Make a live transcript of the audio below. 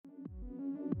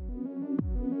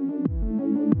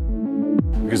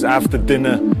because after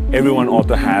dinner everyone ought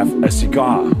to have a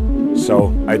cigar.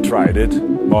 So I tried it.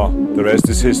 Well, the rest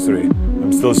is history.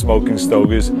 I'm still smoking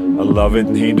stogies. I love it,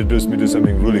 and he introduced me to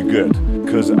something really good.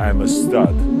 Because I'm a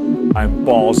stud. I'm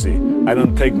ballsy. I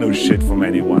don't take no shit from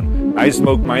anyone. I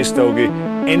smoke my stogie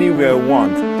anywhere I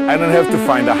want. I don't have to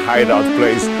find a hideout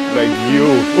place like you.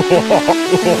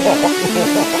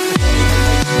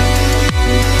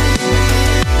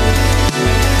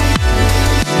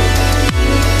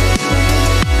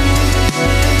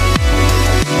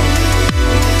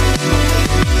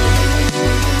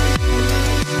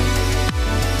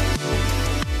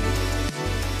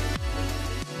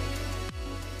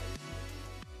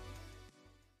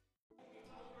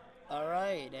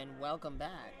 Alright, and welcome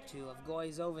back to Of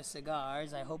Goys Over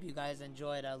Cigars. I hope you guys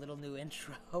enjoyed our little new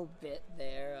intro bit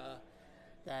there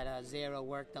that Zara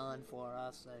worked on for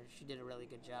us. She did a really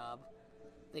good job.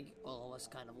 I think all of us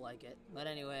kind of like it. But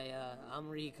anyway, I'm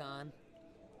Recon.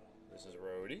 This is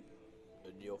Rody.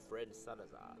 And your friend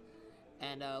Salazar.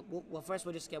 And, well, first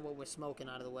we'll just get what we're smoking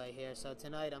out of the way here. So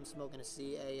tonight I'm smoking a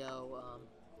CAO,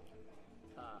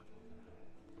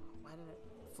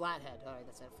 Flathead. Alright,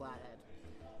 that's it, Flathead.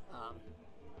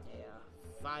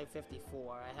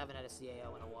 554. I haven't had a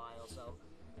CAO in a while, so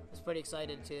I was pretty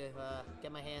excited to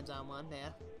get my hands on one. Yeah.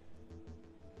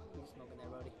 What are you smoking there,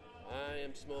 Rody? I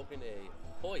am smoking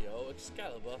a Hoyo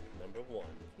Excalibur #1.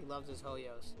 He loves his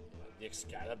Hoyos. The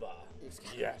Excalibur.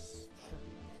 Yes.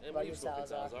 And What what are you smoking,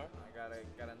 Salazar? I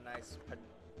got a nice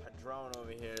Padron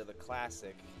over here, the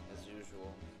classic, as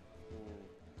usual.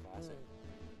 Classic.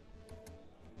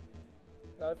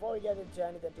 So before we get into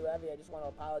anything too heavy, I just want to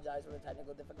apologize for the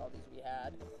technical difficulties we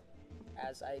had.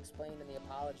 As I explained in the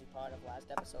apology part of last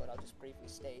episode, I'll just briefly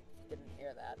state, if you didn't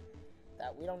hear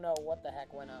that we don't know what the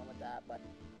heck went on with that, but...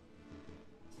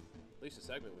 At least the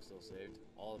segment was still saved.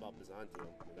 All about Byzantium.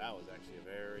 And that was actually a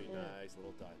very nice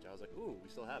little touch. I was like, ooh, we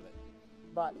still have it.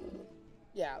 But,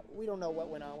 yeah, we don't know what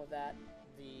went on with that.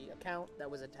 The account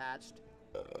that was attached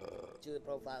to the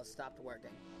profile stopped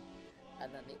working.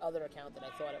 And then the other account that I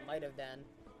thought it might have been,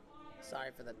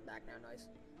 sorry for the background noise.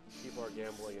 People are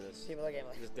gambling in this. People are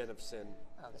gambling. This den of sin.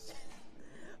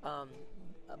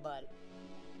 But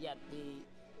yeah,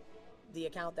 the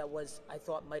account that I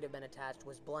thought might have been attached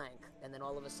was blank, and then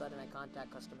all of a sudden I contact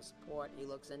customer support. He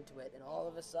looks into it, and all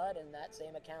of a sudden that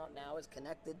same account now is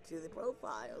connected to the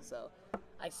profile. So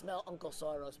I smell Uncle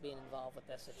Soros being involved with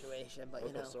this situation, but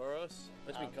Uncle Soros?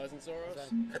 Don't you mean Cousin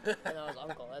Soros? No, it's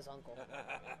Uncle. That's Uncle.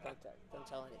 Don't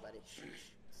tell anybody.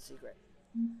 Shh. Secret.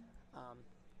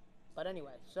 But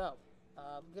anyway, so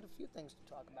we've got a few things to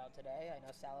talk about today. I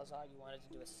know, Salazar, you wanted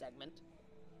to do a segment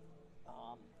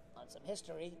on some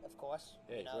history, of course.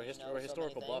 Yeah, we're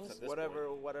historical buffs at this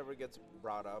point. Whatever gets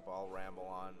brought up, I'll ramble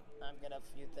on. I've got a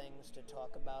few things to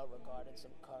talk about regarding some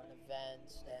current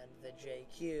events and the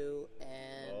JQ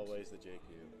and... Always the JQ.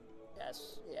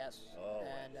 Yes. Always.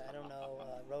 And I don't know,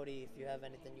 Rody, if you have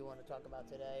anything you want to talk about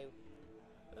today.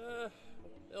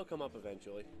 It'll come up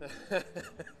eventually.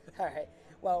 Alright.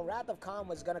 Well, Wrath of Khan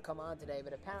was going to come on today,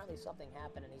 but apparently something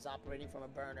happened and he's operating from a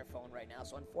burner phone right now.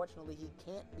 So unfortunately, he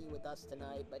can't be with us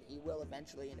tonight, but he will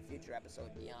eventually in a future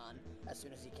episode be on as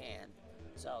soon as he can.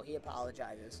 So he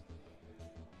apologizes.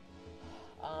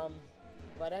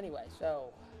 But anyway,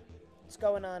 so what's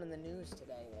going on in the news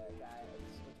today there, guys?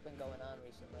 What's been going on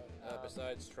recently?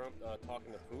 Besides Trump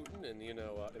talking to Putin and,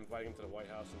 inviting him to the White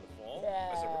House in the fall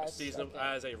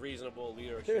as a reasonable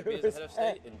leader should be as a head of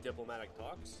state in diplomatic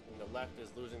talks, and the left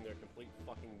is losing their complete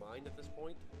fucking mind at this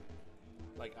point.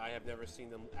 Like, I have never seen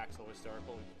them act so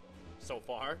hysterical so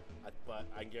far, but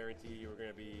I guarantee you're going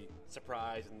to be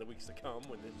surprised in the weeks to come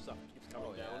when this stuff keeps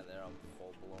coming down. Yeah, they're on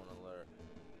full-blown alert.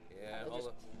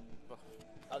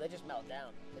 Yeah, they just melt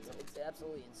down. It's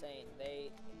absolutely insane.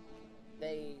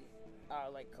 They are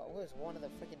like, what was one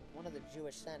of the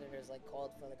Jewish senators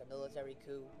called for a military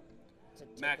coup to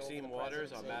take Maxine over the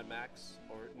Waters on presidency? Mad Max,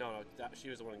 she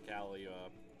was the one in Cali.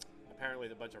 Apparently,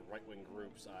 a bunch of right-wing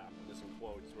groups, this in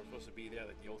quotes, were supposed to be there,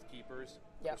 like the Oath Keepers.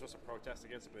 Yeah. Were supposed to protest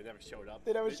against it, but they never showed up.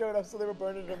 They never showed up, so they were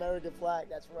burning an American flag.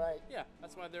 That's right. Yeah,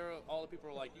 that's why all the people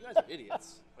were like, "You guys are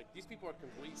idiots! Like, these people are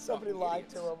complete." Somebody lied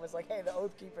idiots. to them. Was like, "Hey, the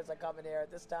Oath Keepers are coming here at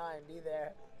this time. Be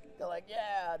there." They're like,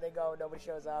 "Yeah." They go. Nobody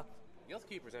shows up. The Oath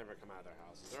Keepers never come out of their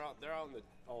houses. They're out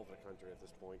all over the country at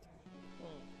this point.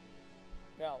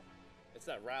 No. It's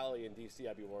that rally in D.C.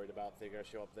 I'd be worried about if they're gonna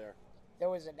show up there. There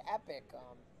was an epic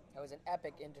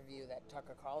interview that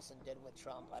Tucker Carlson did with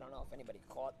Trump. I don't know if anybody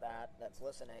caught that's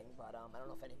listening, but I don't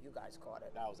know if any of you guys caught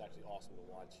it. That was actually awesome to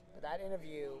watch. But that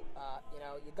interview,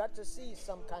 you got to see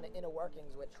some kind of inner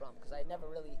workings with Trump, because I never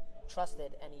really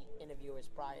trusted any interviewers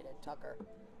prior to Tucker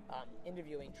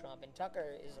interviewing Trump. And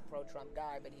Tucker is a pro-Trump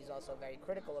guy, but he's also very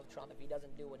critical of Trump if he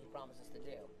doesn't do what he promises to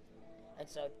do. And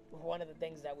so one of the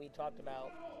things that we talked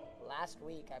about last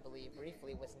week, I believe,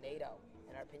 briefly, was NATO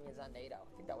and our opinions on NATO.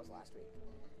 I think that was last week.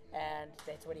 And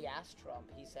that's what he asked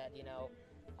Trump. He said,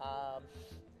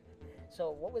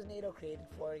 so what was NATO created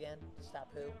for again? To stop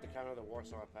who? To counter the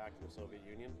Warsaw Pact and the Soviet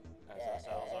Union. And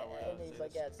he's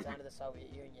like, yeah, it's down to the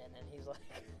Soviet Union. And he's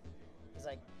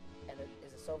like, and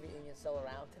is the Soviet Union still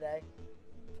around today?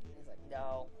 He's like,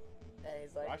 no. And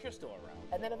he's like, Russia's still around.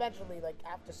 And then eventually, like,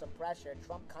 after some pressure,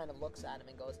 Trump kind of looks at him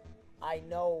and goes, I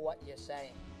know what you're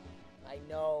saying. I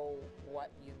know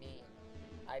what you mean.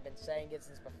 I've been saying it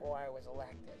since before I was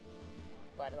elected.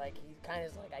 But, like, he kind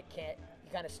of is like, I can't, he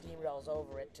kind of steamrolls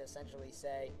over it to essentially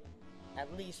say,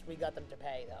 at least we got them to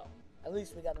pay, though. At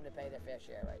least we got them to pay their fair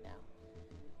share right now.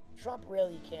 Trump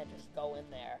really can't just go in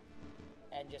there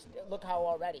and just, look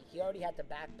how he already had to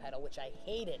backpedal, which I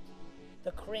hated.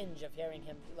 The cringe of hearing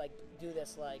him, like, do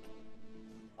this, like,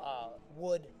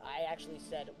 I actually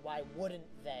said, why wouldn't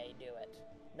they do it?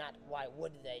 Not why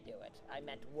would they do it. I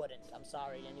meant wouldn't. I'm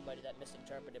sorry, anybody that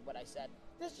misinterpreted what I said.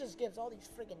 This just gives all these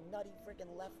freaking nutty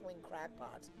freaking left-wing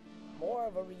crackpots more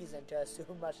of a reason to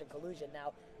assume Russian collusion.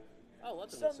 Now, oh,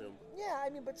 let them assume. Yeah, I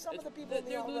mean, but some of the people in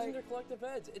the they're alt-right, losing their collective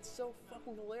heads. It's so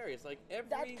fucking hilarious. Like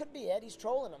that could be it. He's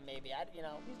trolling them, maybe.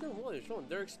 He's doing more. They're trolling.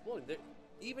 They're exploding.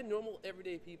 Even normal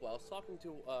everyday people. I was talking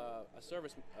to a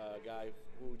service guy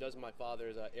who does my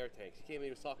father's air tanks. He came in. He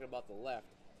was talking about the left.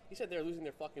 He said they're losing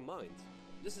their fucking minds.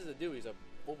 This is a dude. He's a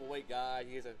overweight guy.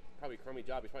 He has a probably crummy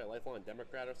job. He's probably a lifelong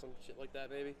Democrat or some shit like that,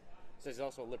 maybe. Says he's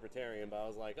also a libertarian, but I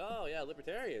was like, oh yeah,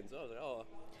 libertarians. I was like, oh,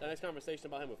 a nice conversation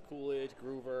about him with Coolidge,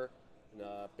 Groover,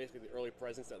 and basically the early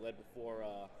presidents that led before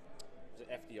was it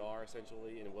FDR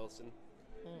essentially and Wilson.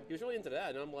 He was really into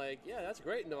that, and I'm like, yeah, that's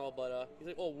great and all, but he's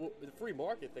like, oh, the free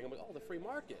market thing. I'm like, oh, the free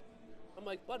market. I'm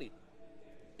like, buddy,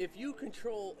 if you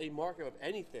control a market of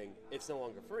anything, it's no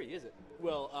longer free, is it?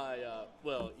 Well,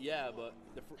 yeah, but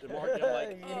the market. I'm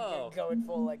like, oh, going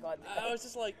full like on. I was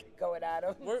just like, going at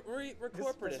him. We're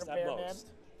corporatists at most.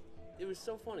 Man. It was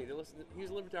so funny. He was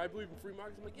a libertarian. I believe in free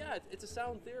markets. I'm like, yeah, it's a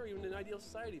sound theory in an ideal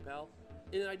society, pal.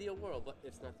 In an ideal world, but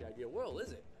it's not the ideal world,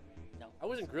 is it? No. I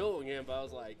wasn't grilling him, but I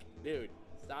was like, dude,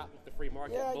 stop with the free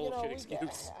market bullshit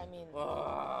excuse. I mean,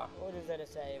 what is there to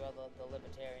say about the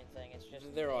libertarian thing? It's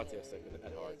just they're autistic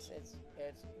at heart. It's.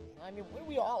 I mean,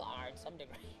 we all are in some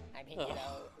degree. I mean,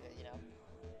 you know.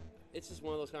 It's just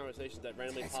one of those conversations that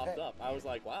randomly popped up. I was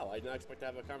like, wow, I did not expect to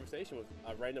have a conversation with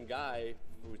a random guy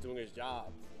who was doing his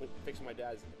job, fixing my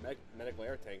dad's medical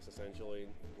air tanks essentially,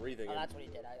 and breathing. Oh, that's what he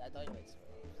did. I thought he was.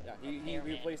 Yeah,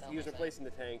 he was replacing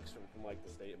the tanks from like the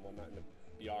state and whatnot in the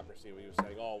bureaucracy. He was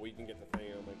saying, "Oh, we can get the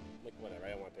thing." I'm like, whatever.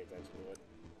 I don't want to pay attention to it.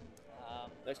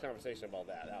 Nice conversation about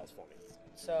that. That was funny.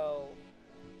 So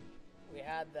we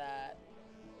had that.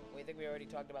 We think we already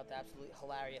talked about the absolutely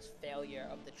hilarious failure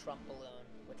of the Trump balloon,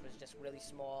 which was just really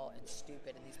small and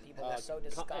stupid, and these people were so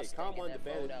disgusting. Khan wanted to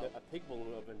ban photo. a pig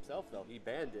balloon of himself, though. He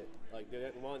banned it. Like, they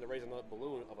wanted to raise another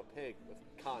balloon of a pig with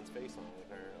Khan's face on it,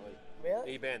 apparently.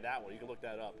 Really? He banned that one. You can look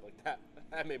that up. Like,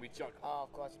 that made me chuckle. Oh,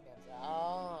 of course he bans that.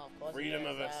 Oh, of course freedom he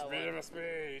bans of freedom of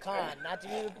speech. Khan,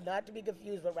 not to be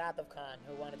confused with Wrath of Khan,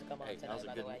 who wanted to come on tonight,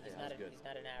 by the way. He's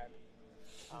not an Arab.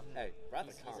 Hey, Wrath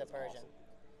of Khan. He's a Persian. Awesome.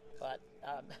 But,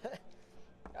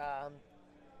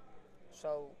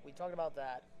 so we talked about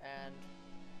that, and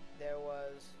there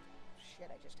was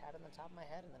shit I just had on the top of my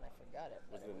head, and then I forgot it.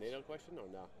 Was it the NATO question or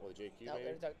no? Or the JQ? No,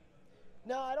 maybe?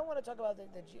 No, I don't want to talk about the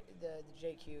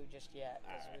JQ just yet,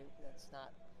 because that's not.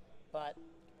 But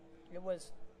it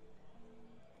was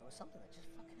something that just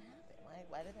fucking happened.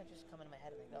 Why did that just come into my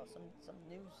head and think, oh, some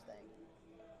news thing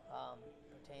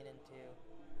pertaining to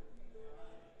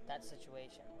that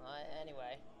situation.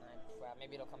 Anyway,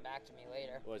 maybe it'll come back to me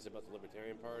later. Was it about the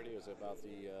Libertarian Party? Was it about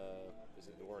is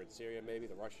it the war in Syria? Maybe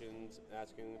the Russians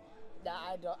asking? No,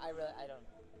 I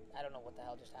don't know what the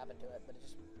hell just happened to it, but it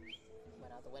just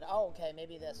went out the window. Oh, okay,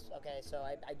 maybe this. Okay, so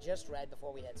I just read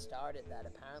before we had started that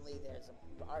apparently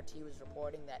RT was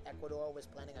reporting that Ecuador was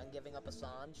planning on giving up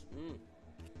Assange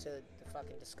to the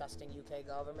fucking disgusting UK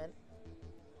government.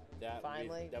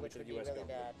 Which would be really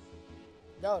bad.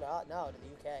 No, to the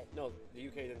UK. No, the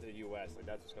UK into the US. Like,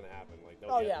 that's what's going to happen. Like,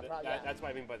 that's what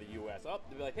I mean by the US. Oh,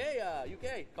 they'll be like, hey,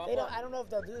 UK, come on. I don't know if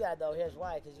they'll do that, though. Here's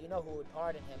why. Because you know who would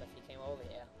pardon him if he came over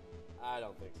here. I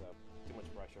don't think so. Too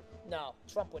much pressure. No,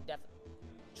 Trump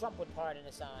would pardon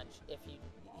Assange if he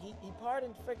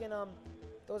pardoned friggin'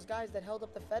 those guys that held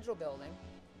up the federal building.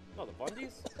 No, the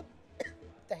Bundys?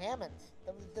 the Hammonds.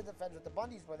 The defense with the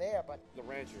Bundys were there, but The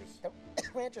ranchers. the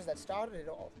ranchers that started it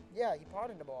all. Yeah, he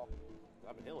pardoned them all.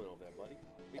 I've been inhaling over there, buddy.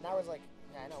 And I was like,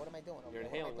 yeah, I know. What am I doing? You're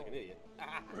What am I inhaling like an doing? idiot.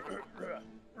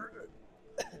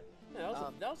 Yeah,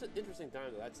 that was an interesting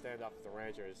time, that standoff with the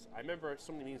ranchers. I remember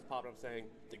so many memes popping up saying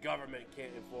the government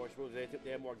can't enforce rules. They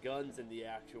have more guns than the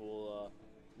actual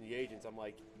the agents. I'm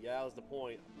like, yeah, that was the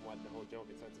point. What the whole general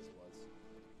consensus was,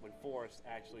 when force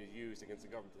actually is used against the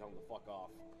government to tell them to fuck off.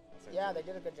 Yeah, they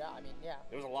did a good job. I mean, yeah.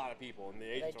 There was a lot of people, and the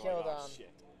agents were killed, like, oh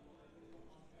shit.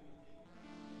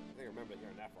 I think I remember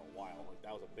hearing that for a while. Like,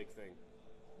 that was a big thing.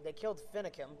 They killed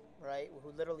Finicum, right? Who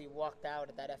literally walked out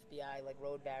at that FBI like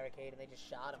road barricade, and they just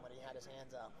shot him when he had his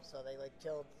hands up. So they like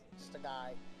killed just a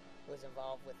guy who was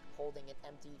involved with holding an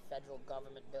empty federal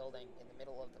government building in the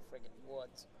middle of the friggin'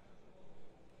 woods.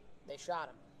 They shot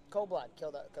him. Cold blood.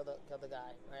 Killed the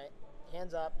guy. Right?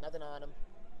 Hands up. Nothing on him.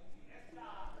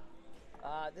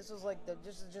 This is like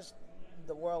this is just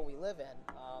the world we live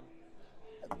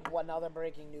in. One other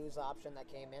breaking news option that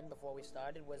came in before we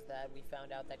started was that we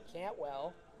found out that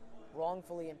Cantwell,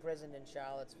 wrongfully imprisoned in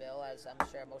Charlottesville, as I'm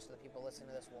sure most of the people listening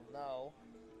to this will know,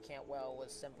 Cantwell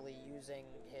was simply using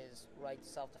his right to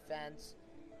self-defense.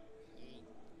 He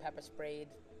pepper sprayed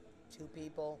 2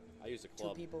 people. I used a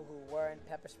club. 2 people who weren't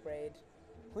pepper sprayed.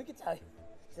 We could tell you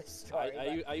this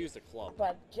story. I used a club.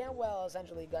 But Cantwell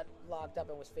essentially got locked up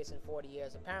and was facing 40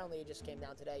 years. Apparently, it just came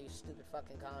down today, you stupid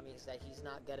fucking commies, that he's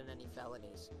not getting any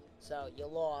felonies. So you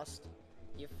lost,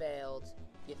 you failed,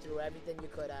 you threw everything you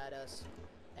could at us,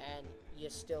 and you're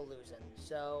still losing.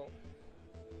 So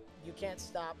you can't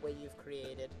stop what you've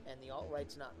created, and the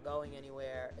alt-right's not going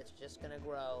anywhere. It's just going to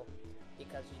grow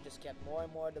because you just get more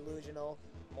and more delusional,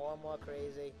 more and more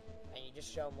crazy, and you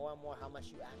just show more and more how much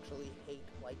you actually hate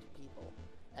white people.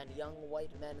 And young white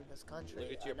men in this country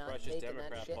Look at are your not precious taking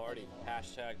Democrat that shit Party. anymore.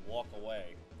 Hashtag walk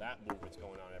away. That movement's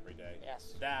going on every day.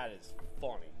 Yes. That is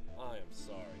funny. I am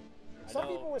sorry. Some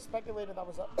people were speculating that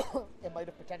was it might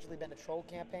have potentially been a troll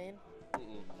campaign.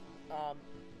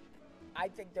 I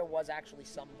think there was actually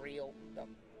some real,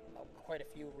 quite a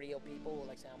few real people who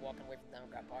like saying I'm walking away from the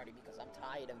Democrat Party because I'm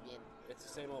tired of being. It's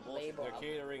the same old bullshit. label. They're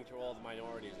catering to all the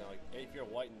minorities now. Like, if you're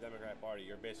white in the Democrat Party,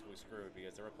 you're basically screwed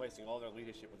because they're replacing all their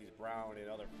leadership with these brown and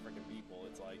other freaking people.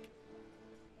 It's like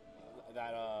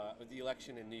with the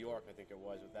election in New York, I think it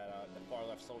was, with that the far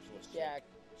left socialist chick. Yeah.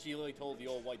 She literally told the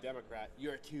old white Democrat,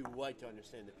 "You're too white to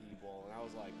understand the people," and I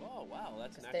was like, "Oh wow,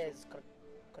 that's an actual."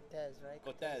 Cortez, right?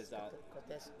 Cortez.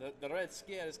 Cortez. The Red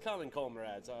Scare is coming,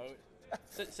 comrades.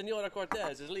 Senora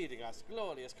Cortez is leading us,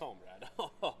 glorious comrade.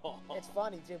 It's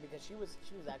funny too because she was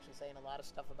actually saying a lot of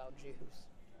stuff about Jews,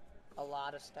 when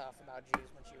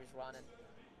she was running,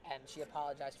 and she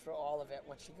apologized for all of it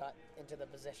when she got into the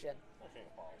position.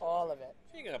 All of it.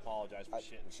 She ain't gonna apologize for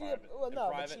shit in private. Well, no,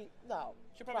 in private,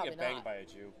 she'll probably get banged not. by a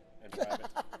Jew in private.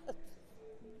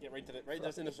 Get right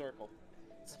just in the circle.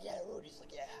 It's like, yeah, Rudy's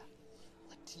like, yeah,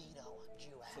 Latino, Jew.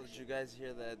 So did you guys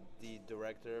hear that the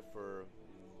director for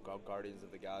Guardians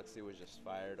of the Galaxy was just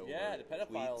fired over the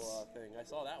pedophile tweets? thing. I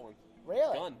saw that one.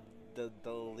 Really? Done. The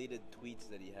deleted tweets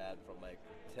that he had from like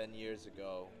 10 years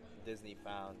ago, Disney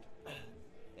found.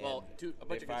 Well, And a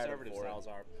bunch they of fired him conservative for it. styles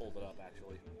are pulled it up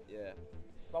actually. Yeah.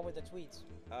 What with the tweets?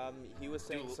 He was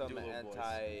saying Do some a little voice.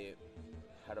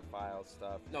 anti-pedophile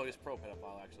stuff. No, he's pro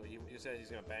pedophile actually. He said he's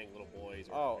gonna bang little boys.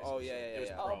 Or Oh, yeah, It was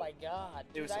yeah. pro. Oh my God!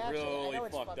 It was Dude, I really know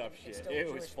it's fucked fucking, up it's shit. still It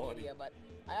was Jewish funny. media, but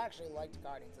I actually liked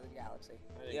Guardians of the Galaxy.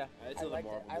 I think, Yeah. it's I another like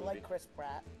Marvel I like movie. Chris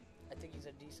Pratt. I think he's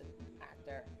a decent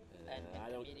actor. And I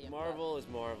don't. comedian, Marvel is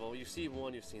Marvel. You've seen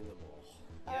one, you've seen them all.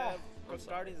 Yeah, I'm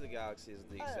sorry. Guardians of the Galaxy is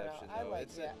the I don't know, exception, I though. like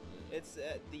that. It's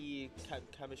the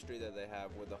chemistry that they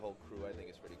have with the whole crew. I think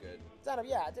is pretty good. It's not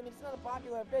it's not a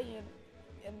popular opinion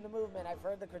in the movement. I've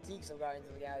heard the critiques of Guardians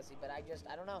of the Galaxy, but I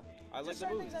don't know. I like Just the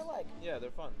certain movies. things I like. Yeah, they're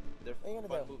fun. They're What are you gonna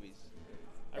fun do? movies.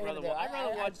 I'd What are rather, you gonna do? I'd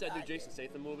rather I- watch that new I- Jason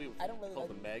Statham movie I don't really called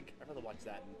like- The Meg. I'd rather watch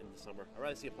that in the summer. I'd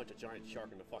rather see a bunch of giant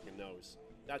shark in the fucking nose.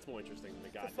 That's more interesting than the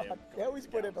goddamn. Fuck. They always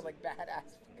put him in Galaxy. like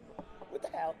badass. What the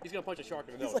hell? He's gonna punch a shark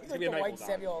in the He's nose. like, It's gonna be a the white Megalodon.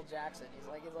 Samuel L. Jackson. He's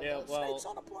like Yeah, well- snakes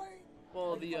on a plane.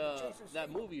 Well, Like fucking Jason that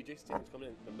Statham. movie Jason Statham's coming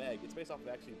in, The Meg. It's based off of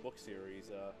actually a book series.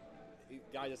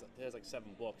 Guy has like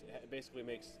 7 books. It basically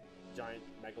makes giant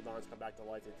megalodons come back to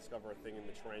life. They discover a thing in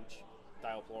the trench.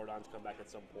 Dilophorodons come back at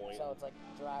some point. So it's like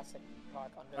Jurassic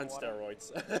Park on underwater.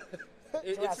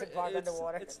 steroids. Jurassic Park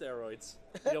underwater. It's steroids.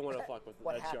 You don't want to fuck with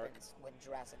What that shark. happens when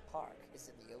Jurassic Park is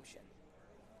in the ocean?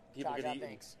 People Jar get Jar eaten.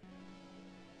 Binks.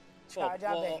 Jar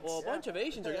Jar Binks. Well, a bunch of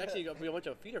Asians are actually a bunch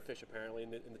of feeder fish apparently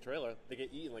in the trailer. They get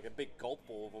eaten like a big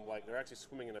gulpful of them. Like they're actually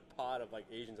swimming in a pod of like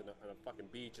Asians on a fucking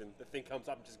beach, and the thing comes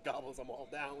up and just gobbles them all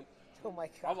down. Oh my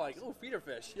god. I'm like, oh, feeder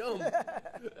fish, yum.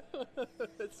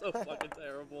 It's so fucking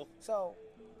terrible. So,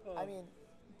 I mean,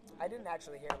 I didn't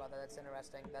actually hear about that. That's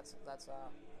interesting. That's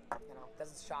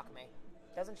doesn't shock me.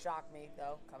 Doesn't shock me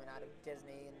though, coming out of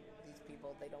Disney and these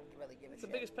people, they don't really give a shit. It's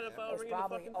the biggest pedophile It's ring in the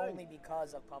probably fucking thing. only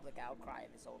because of public outcry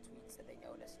of his old tweets that they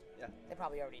noticed. Yeah. They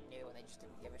probably already knew and they just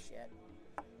didn't give a shit.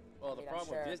 Well, the I'm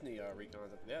problem sure. with Disney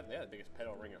recons, they have the biggest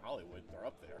pedo ring in Hollywood. They're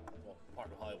up there. Well,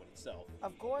 part of Hollywood itself.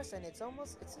 Of course, and isn't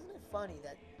it funny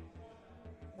that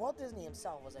Walt Disney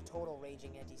himself was a total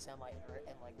raging anti-Semite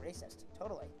and like racist.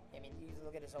 Totally. I mean, you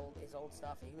look at his old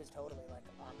stuff, he was totally like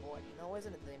on board. You know,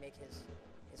 isn't it? They make his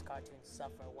cartoons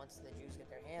suffer once the Jews get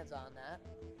their hands on that.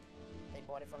 They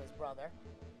bought it from his brother,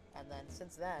 and then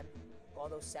since then, all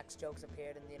those sex jokes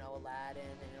appeared in Aladdin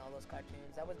and all those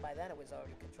cartoons. That was by then it was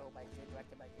already controlled by Jews,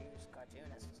 directed by Jews,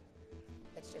 cartoonists.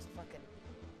 It's just fucking.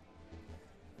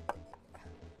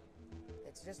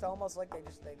 It's just almost like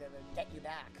they get you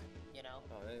back, you know.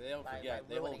 Oh, they don't forget.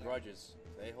 They hold grudges.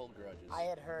 They hold grudges. I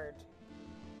had heard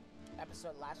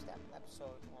last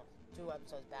episode, well, 2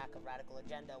 episodes back of Radical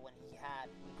Agenda when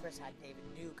Chris had David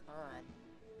Duke on.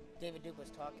 David Duke was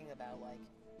talking about like,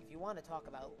 if you want to talk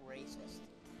about racist,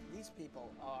 these people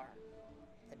are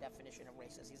the definition of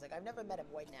racist. He's like, I've never met a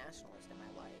white nationalist in my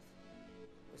life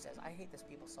who says, I hate this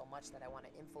people so much that I want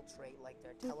to infiltrate like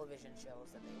their television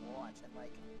shows that they watch and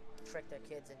like trick their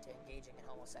kids into engaging in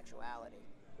homosexuality.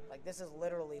 Like this is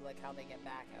literally like how they get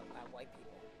back at white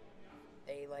people.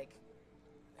 They like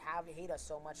hate us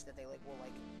so much that they like will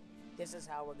like, this is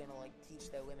how we're gonna like teach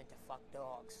their women to fuck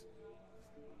dogs.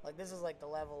 Like this is like the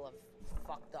level of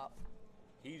fucked up.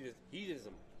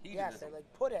 Hedonism. Yes, they like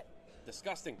put it.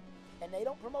 Disgusting. And they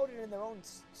don't promote it in their own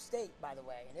state, by the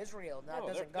way. In Israel,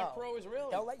 doesn't go. They're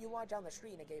pro-Israeli. They'll let you walk down the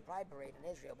street in a gay pride parade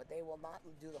in Israel, but they will not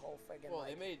do the whole friggin' Well,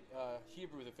 they made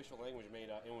Hebrew the official language. Made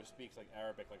anyone who speaks like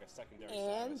Arabic like a secondary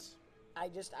status. I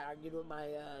just argued with my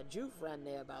Jew friend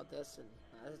there about this, and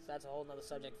that's a whole nother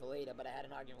subject for later, but I had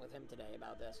an argument with him today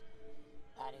about this.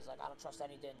 And he's like, I don't trust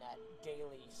anything that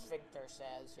Daily Sphincter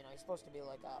says. You know, he's supposed to be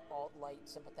like a alt-light,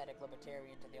 sympathetic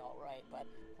libertarian to the alt-right, but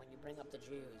when you bring up the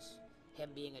Jews, him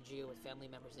being a Jew with family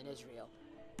members in Israel,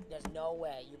 there's no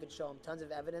way. You could show him tons of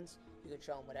evidence, you could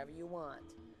show him whatever you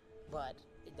want, but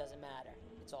it doesn't matter.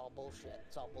 It's all bullshit.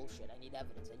 It's all bullshit. I need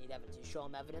evidence. You show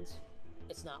him evidence,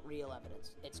 it's not real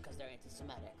evidence. It's because they're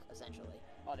anti-Semitic, essentially.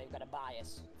 Or they've got a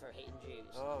bias for hating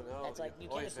Jews. Oh, no. It's like, you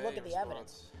can't just look at the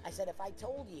evidence. I said, if I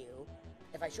showed you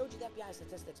the FBI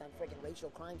statistics on friggin'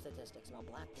 racial crime statistics about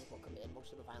black people committing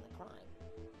most of the violent crime,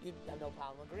 you'd have no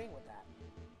problem agreeing with that.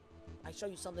 I show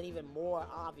you something even more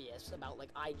obvious about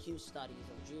like IQ studies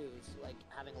of Jews, like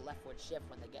having a leftward shift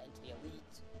when they get into the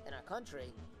elite in our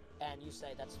country, and you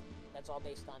say that's all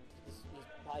based on he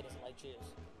probably doesn't like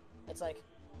Jews. It's like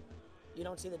you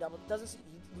don't see the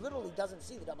he literally doesn't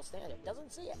see the double standard,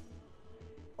 doesn't see it,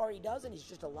 or he does and he's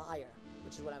just a liar,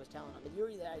 which is what I was telling him. But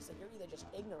you're either just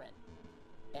ignorant,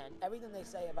 and everything they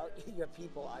say about your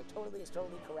people is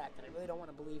totally correct, and I really don't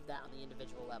want to believe that on the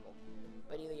individual level.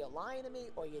 But either you're lying to me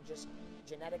or you're just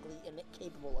genetically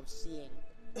incapable of seeing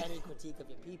any critique of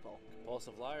your people.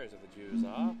 Compulsive liars of the Jews,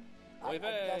 huh? I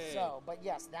guess so. But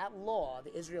yes, that law,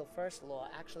 the Israel First law,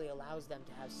 actually allows them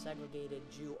to have segregated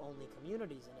Jew-only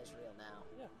communities in Israel now.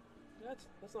 Yeah,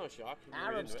 that's not a shock.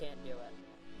 Arabs can't do it.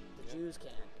 The Jews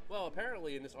can. Well,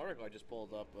 apparently in this article I just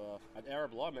pulled up, an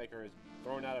Arab lawmaker is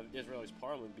thrown out of Israel's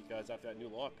parliament because after that new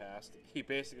law passed, he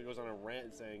basically goes on a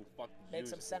rant saying, fuck the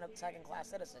Jews. Makes them second-class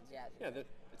citizens, yeah. Yeah,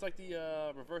 it's like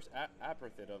the reverse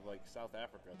apartheid of like South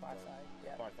Africa. Apartheid,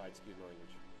 yeah. Apartheid, excuse my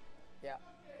language. Yeah.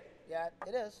 Yeah,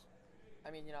 it is.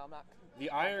 I mean, I'm not... The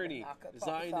irony,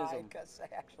 Zionism. Because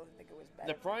I actually think it was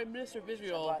better. The Prime Minister of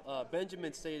Israel,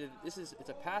 Benjamin, stated, it's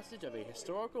a passage of a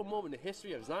historical moment in the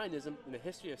history of Zionism and the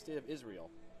history of the State of Israel.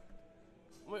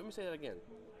 Let me say that again.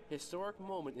 Historic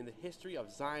moment in the history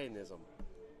of Zionism.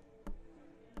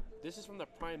 This is from the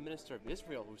Prime Minister of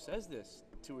Israel who says this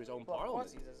to his own parliament.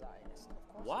 Of course he's a Zionist.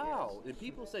 Of course Wow. He is. And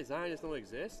people say Zionists don't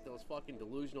exist? Those fucking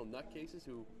delusional nutcases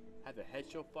who have the head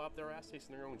show up their ass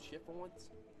chasing their own shit for once?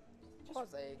 Of course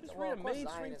they Just read a mainstream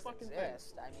Zionists fucking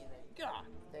exist. thing. I mean, God.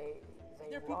 they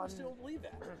There are people who still don't believe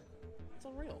that. It's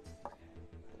unreal.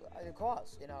 Of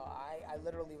course, I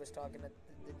literally was talking to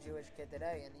the Jewish kid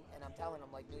today, and I'm telling him,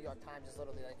 like, New York Times is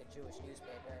literally like a Jewish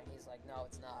newspaper, and he's like, no,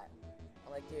 it's not.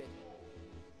 I'm like, dude,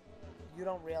 you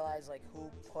don't realize, like,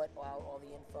 who put out all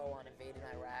the info on invading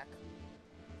Iraq?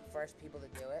 First people to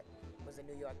do it was the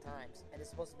New York Times, and it's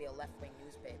supposed to be a left-wing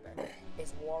newspaper.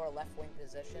 Is war a left-wing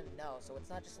position? No. So it's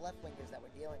not just left-wingers that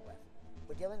we're dealing with.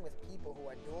 We're dealing with people who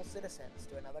are dual citizens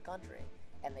to another country,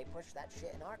 and they push that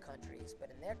shit in our countries, but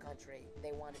in their country,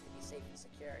 they want it to be safe and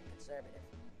secure and conservative.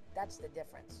 That's the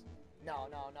difference. No.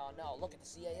 Look at the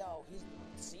CAO. He's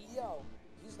the CEO.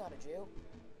 He's not a Jew.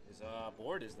 His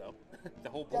board is, though. The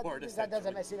whole board is. That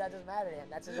doesn't matter to him.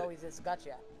 That's always his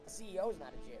gotcha. The CEO's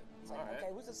not a Jew. It's like, okay,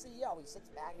 who's the CEO? He sits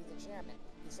back, he's the chairman.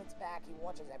 He sits back, he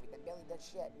watches everything. Barely does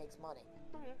shit, makes money.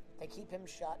 They keep him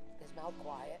shut, his mouth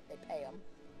quiet, they pay him,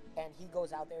 and he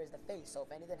goes out there as the face. So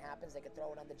if anything happens, they could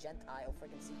throw it on the Gentile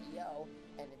freaking CEO,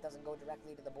 and it doesn't go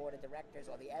directly to the board of directors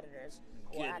or the editors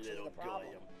who are actually the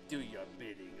problem. Do your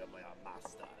bidding of my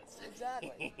masters.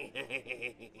 Exactly.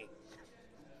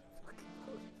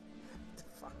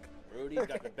 Fuck. Rudy's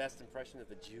got the best impression of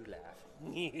the Jew laugh.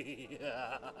 You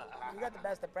got the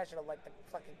best impression of like the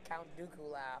fucking Count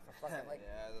Dooku laugh, or fucking like.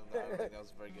 Yeah, I don't think that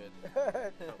was very good.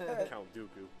 Count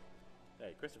Dooku.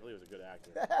 Hey, Christopher Lee was a good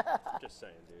actor. I'm just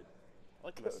saying, dude. I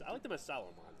like him as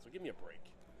Saruman, so give me a break.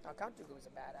 No, Count Dooku was a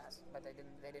badass, but they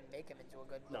didn't make him into a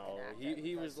good No, actor.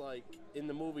 he was like in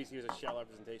the movies. He was a shell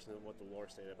representation of what the lore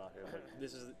stated about him. But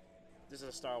this is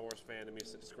a Star Wars fan to me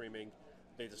screaming.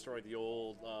 They destroyed the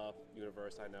old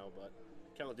universe, I know, but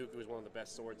Count Dooku was one of the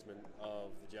best swordsmen of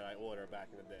the Jedi Order back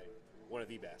in the day. One of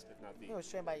the best, if not the. He was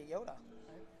trained by Yoda.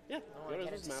 Yeah,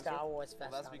 Yoda was master. Star Wars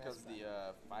fest. Well, that's because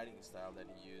the fighting style that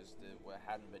he used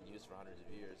hadn't been used for hundreds of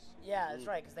years. Yeah, that's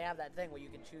right, because they have that thing where you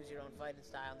can choose your own fighting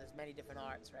style, and there's many different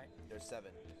arts, right? There's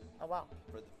 7. Oh, wow.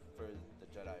 For the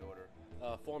Jedi Order.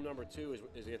 Form number 2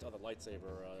 is against other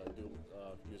lightsaber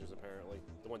users, apparently.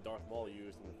 The one Darth Maul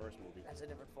used in the first movie. That's a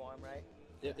different form, right?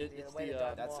 That's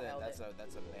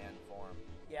a banned form.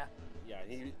 Yeah. Yeah,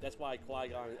 that's why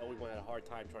Qui-Gon and Obi-Wan had a hard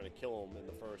time trying to kill him in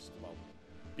the first. Well,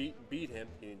 beat him.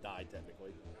 He didn't die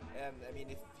technically. And I mean,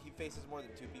 if he faces more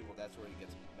than 2 people, that's where he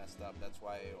gets messed up. That's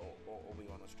why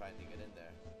Obi-Wan was trying to get in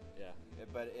there. Yeah.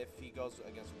 But if he goes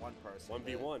against one person,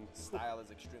 1v1 style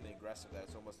is extremely aggressive. That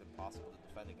it's almost impossible to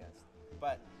defend against.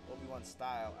 But Obi-Wan's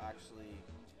style actually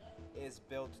is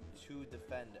built to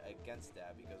defend against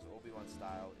that, because Obi-Wan's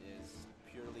style is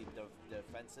purely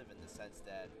defensive in the sense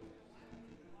that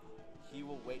he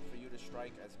will wait for you to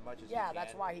strike as much as you can. Yeah,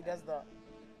 that's why he does the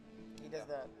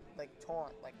like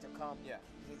taunt, like to come. Yeah.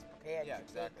 He's prepared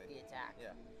to take the attack.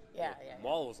 Yeah.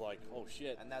 Maul was like, oh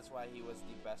shit. And that's why he was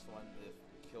the best one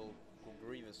to kill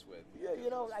Grievous with. Yeah,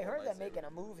 I heard they're making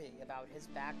a movie about his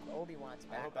Obi-Wan's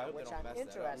background, which I'm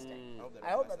interesting.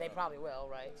 I hope that they probably will,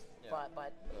 right? Yeah.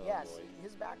 But yes,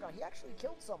 his background, he actually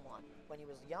killed someone when he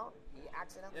was young. He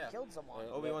accidentally killed someone.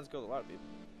 Obi-Wan's killed a lot of people.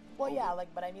 Well, yeah,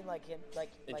 but I mean,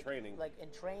 in training. Like in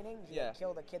training, he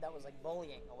killed a kid that was like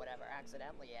bullying or whatever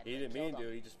accidentally. He didn't mean to.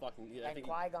 He just fucking. And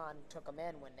Qui-Gon took him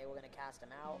in when they were gonna cast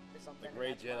him out or something. The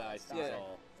Grey Jedi sees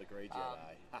all. The Grey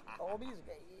Jedi.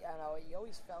 He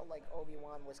always felt like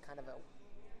Obi-Wan was kind of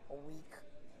a weak,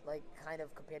 like kind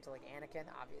of compared to like Anakin,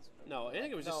 obviously. No,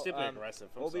 Anakin was just simply aggressive.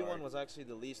 Obi-Wan was actually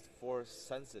the least Force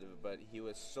sensitive, but he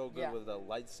was so good with a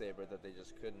lightsaber that they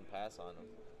just couldn't pass on him.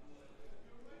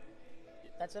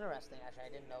 That's interesting, actually. I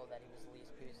didn't know that he was the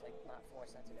least. He was like not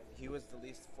Force sensitive. He was the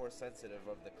least Force sensitive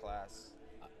of the class.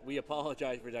 We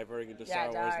apologize for diverting into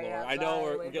Star Wars lore. I know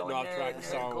we're getting off track with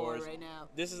Star Wars. Right now.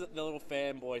 This is the little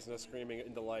fanboys and us screaming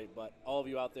in delight, but all of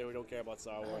you out there who don't care about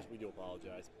Star Wars, we do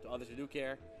apologize. To others who do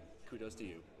care, kudos to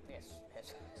you. Yes.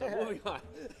 So moving on.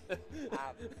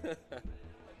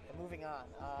 Moving on.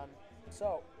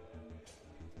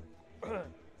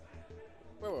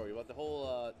 Where were we? About the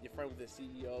whole, your friend with the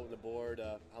CEO and the board,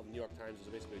 how the New York Times was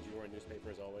basically a Jew-run newspaper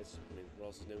as always. I mean, what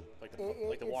else is new? Like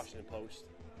the Washington Post.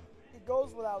 It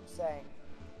goes without saying,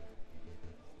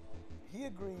 he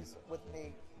agrees with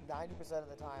me 90% of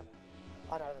the time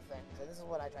on other things. And this is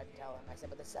what I tried to tell him. I said,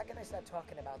 but the second I start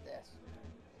talking about this,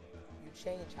 you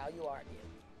change how you argue.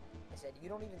 I said, you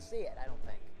don't even see it, I don't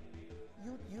think.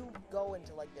 You go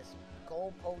into like this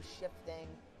goalpost shifting,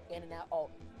 in and out. Oh,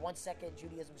 1 second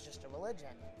Judaism is just a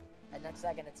religion, and next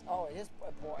second it is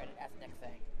important ethnic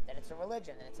thing. Then it's a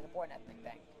religion, and it's an important ethnic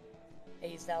thing. And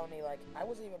he's telling me like, I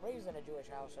wasn't even raised in a Jewish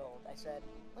household. I said,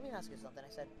 let me ask you something. I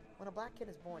said, when a black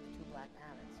kid is born to 2 black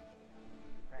parents,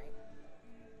 right?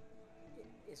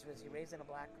 Was he raised in a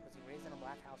black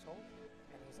household?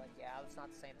 And he's like, yeah, it's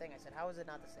not the same thing. I said, how is it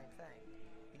not the same thing?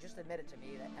 You just admitted to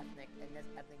me that ethnic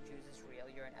Jews is real.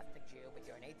 You're an ethnic Jew, but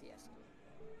you're an atheist.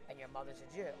 And your mother's a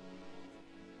Jew.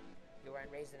 You weren't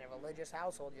raised in a religious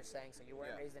household, you're saying, so you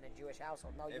weren't raised in a Jewish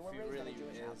household. No, you were raised in a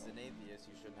Jewish household. If you really is an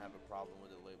atheist, you shouldn't have a problem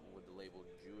with the label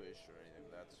Jewish or anything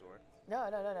of that sort.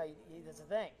 No. That's the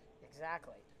thing.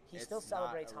 Exactly. He still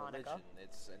celebrates not a Hanukkah. religion,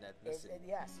 it's an ethnicity.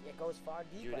 Yes, it goes far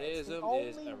deeper. Judaism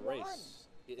is a race.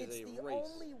 It is It's a the race.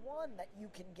 only one that you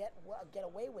can get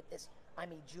away with this.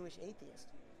 I'm a Jewish atheist.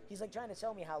 He's like trying to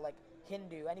tell me how like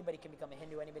Hindu, anybody can become a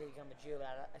Hindu, anybody can become a Jew.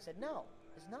 I said, no,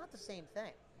 it's not the same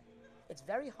thing. It's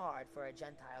very hard for a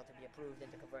Gentile to be approved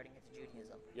into converting into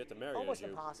Judaism. You have to marry Almost a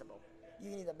Jew. impossible. You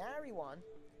can either marry one,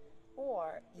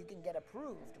 or you can get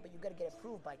approved, but you got to get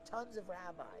approved by tons of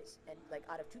rabbis, and like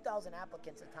out of 2,000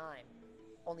 applicants a time,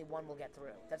 only one will get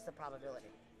through. That's the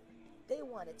probability. They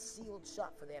want it sealed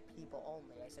shut for their people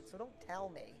only. I said, so don't tell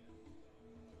me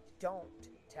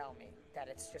that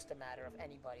it's just a matter of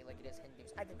anybody like it is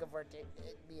Hindus. I could convert to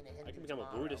being a Hindu I can become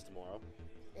tomorrow. a Buddhist tomorrow.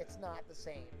 It's not the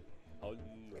same. Oh,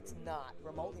 It's not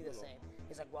remotely the same.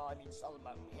 He's like, well, I mean,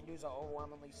 Hindus are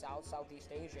overwhelmingly Southeast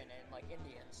Asian and like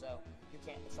Indian, so you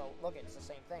can't. So look, it's the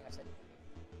same thing. I said,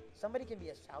 somebody can be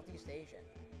a Southeast Asian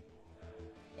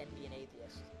and be an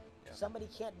atheist. Yeah. Somebody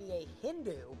can't be a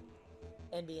Hindu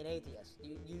and be an atheist.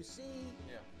 You see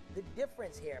Yeah. the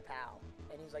difference here, pal?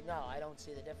 And he's like, no, I don't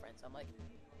see the difference. I'm like,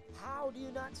 how do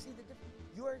you not see the difference?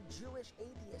 You're a Jewish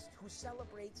atheist who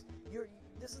celebrates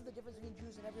this is the difference between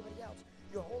Jews and everybody else.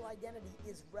 Your whole identity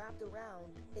is wrapped around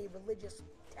a religious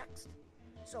text.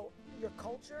 So your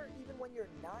culture, even when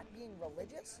you're not being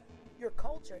religious, your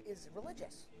culture is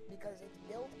religious because it's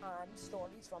built on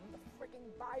stories from the freaking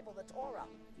Bible, the Torah.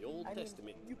 The Old I mean,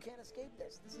 Testament. you can't escape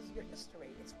this. This is your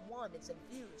history. It's one. It's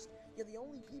infused. You're the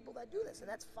only people that do this, and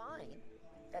that's fine.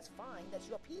 That's fine. That's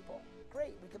your people.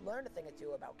 Great. We could learn a thing or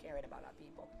two about caring about our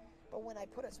people. But when I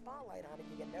put a spotlight on it,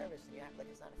 you get nervous and you act like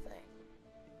it's not a thing.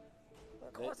 Well,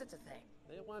 of course it's a thing.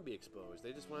 They don't want to be exposed.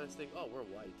 They just want us to think, oh, we're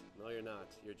white. No, you're not.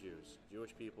 You're Jews.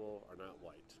 Jewish people are not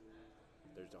white.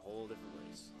 There's a whole different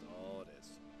race. That's all it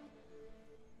is.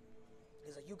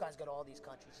 He's like, you guys got all these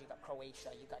countries. You got Croatia.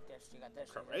 You got this. You got this.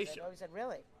 Croatia? He said,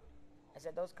 really? I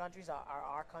said, those countries are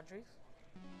our countries?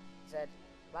 He said,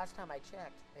 last time I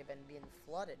checked, they've been being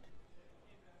flooded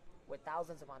with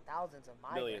thousands upon thousands of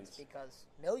migrants. Millions. Because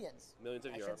millions. Millions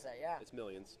of I Europe. should say, yeah. It's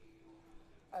millions.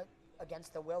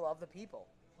 Against the will of the people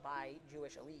by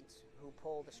Jewish elites who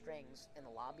pull the strings in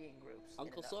the lobbying groups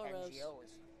Uncle and in the Soros.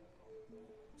 NGOs.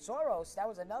 Soros, that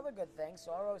was another good thing.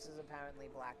 Soros is apparently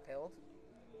black-pilled.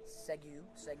 Seg you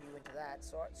into that.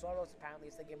 Soros apparently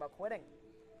is thinking about quitting,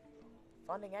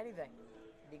 funding anything,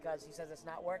 because he says it's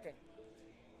not working.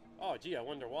 Oh, gee, I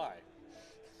wonder why.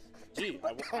 Gee,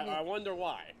 I mean- I wonder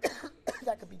why.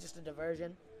 That could be just a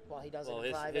diversion while he does it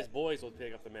in private. His boys will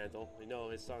pick up the mantle. You know,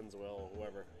 his sons will,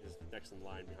 whoever is next in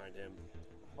line behind him.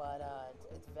 But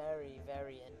it's very,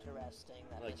 very interesting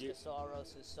that Like Mr.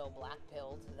 Soros is so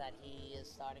black-pilled that he is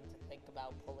starting to think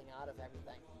about pulling out of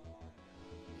everything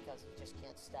because he just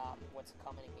can't stop what's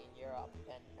coming in Europe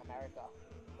and America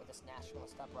with this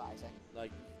nationalist uprising.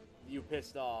 Like, you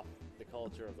pissed off the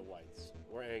culture of the whites.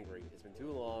 We're angry. It's been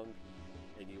too long,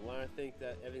 and you want to think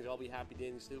that everything's all be happy,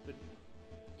 dandy, stupid?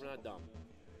 We're not dumb.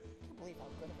 I can't believe how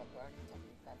good of a burn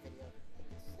technique that video.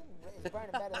 It's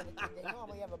burning better than they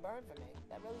normally ever burn for me.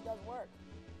 That really does work.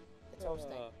 The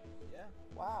toasting. Yeah.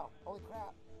 Wow, holy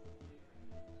crap.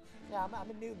 Yeah, I'm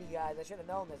a newbie, guys. I should have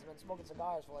known this. I've been smoking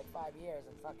cigars for like 5 years,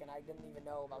 and I didn't even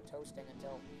know about toasting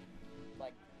until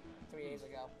like 3 days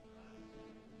ago.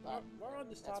 But We're on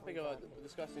this that's topic what we of thought.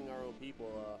 discussing our own people.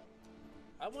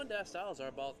 I wanted to ask Salazar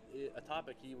about a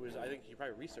topic I think he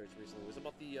probably researched recently. It was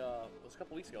about it was a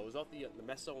couple weeks ago. It was about the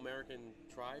Mesoamerican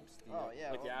tribes.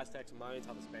 Like the Aztecs and Mayans,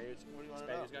 how the Spaniards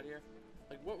got here.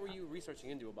 Like, what were you researching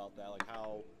into about that? Like,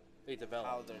 how they developed?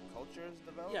 How their cultures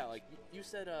developed? Yeah, like you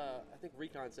said, I think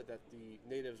Recon said that the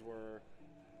natives were,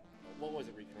 what was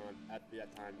it, Recon, at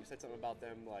that time? You said something about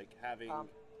them, like, having...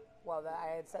 Well,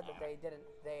 I had said that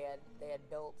they had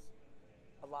built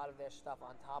a lot of their stuff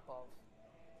on top of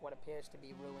what appears to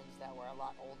be ruins that were a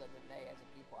lot older than they as a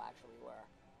people actually were.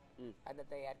 And that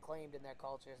they had claimed in their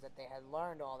cultures that they had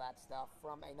learned all that stuff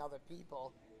from another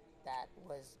people that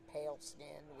was pale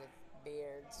skinned with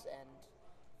beards and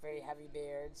very heavy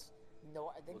beards. No,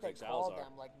 I think Looks they like called Salazar.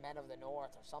 them like Men of the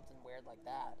North or something weird like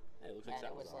that. Hey, it looks like and it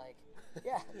Salazar. was like,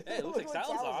 yeah. Hey, it looks like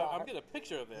Salazar. I'm getting a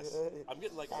picture of this. I'm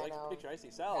getting like a picture. I see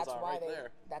Salazar right there.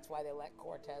 That's why they let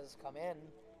Cortez come in,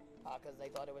 because they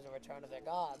thought it was a return of their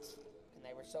gods, and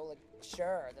they were so like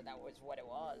sure that was what it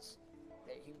was.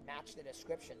 That he matched the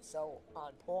description so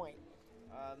on point.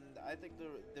 I think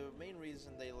the main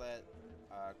reason they let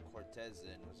Cortez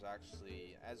in was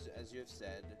actually, as you have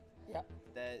said, Yep.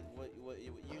 that what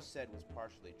you said was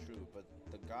partially true, but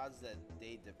the gods that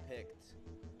they depict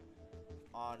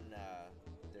on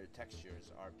their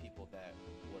textures are people that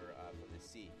were from the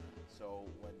sea. So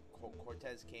when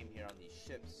Cortez came here on these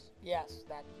ships, Yes,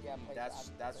 that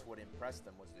that's what impressed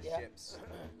them was the Yeah. ships.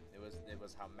 It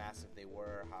was how massive they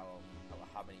were,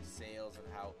 how many sails, and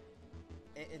how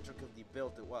intricately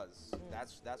built it was.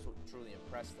 That's what truly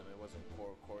impressed them. It wasn't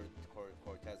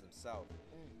Cortez himself.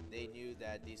 They knew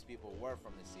that these people were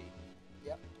from the sea.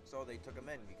 Yep. So they took them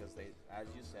in because they, as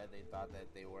you said, they thought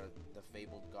that they were the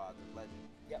fabled gods of legend.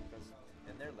 Yep. Because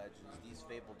in their legends, these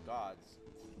fabled gods,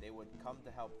 they would come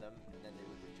to help them, and then they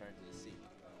would return to the sea.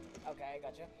 Okay,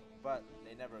 gotcha. But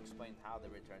they never explained how they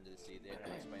returned to the sea. They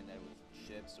never explained that it was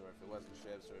ships, or if it wasn't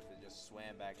ships, or if they just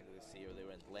swam back into the sea, or they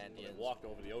were Atlanteans, They walked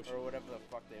over the ocean. or whatever the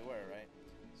fuck they were, right?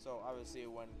 So obviously,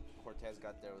 when Cortez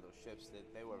got there with those ships,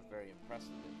 they were very impressed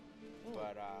with it.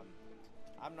 But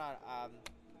I'm not.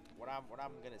 What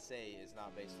I'm gonna say is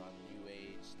not based on New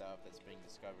Age stuff that's being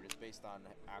discovered. It's based on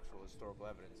actual historical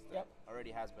evidence that already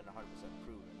has been 100%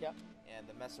 proven. Yep. And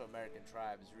the Mesoamerican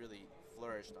tribes really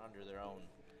flourished under their own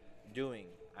doing.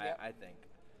 I think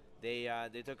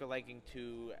they took a liking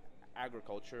to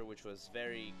agriculture, which was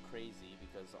very crazy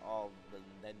because all the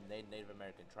Native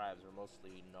American tribes were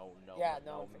mostly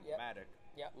nomadic.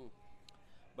 Yep.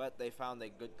 But they found a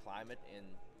good climate in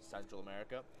Central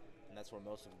America, and that's where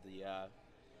most of the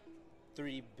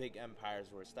three big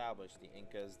empires were established: the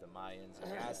Incas, the Mayans,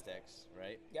 and the Aztecs.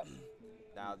 Right? Yep.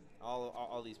 Now,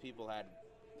 all these people had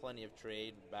plenty of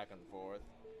trade back and forth,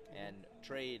 and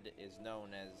trade is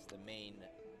known as the main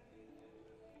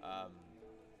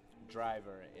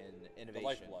driver in innovation. The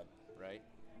lifeblood. Right?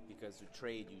 Because through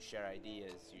trade, you share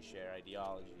ideas, you share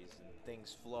ideologies, and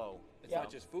things flow. It's not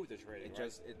just food they're trading,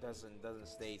 right? It doesn't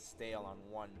stay stale on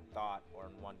one thought or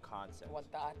on one concept. One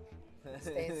thought.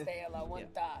 Stay stale on one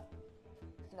thought.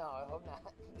 No, I hope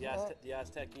not. The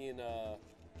Aztecian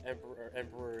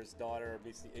emperor's daughter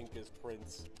meets the Inca's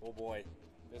prince. Oh boy,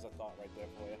 there's a thought right there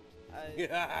for you.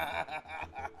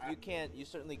 You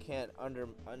certainly can't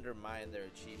undermine their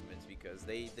achievements because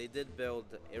they did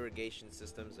build irrigation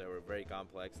systems that were very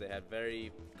complex. They had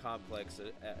very complex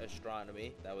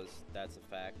astronomy. That's a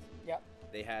fact. Yep.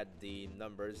 They had the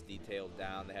numbers detailed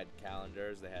down. They had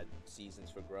calendars. They had seasons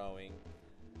for growing.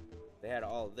 They had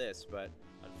all of this, but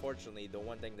unfortunately, the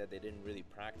one thing that they didn't really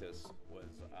practice was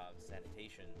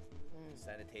sanitation.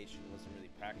 Sanitation wasn't really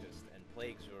practiced, and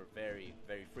plagues were very,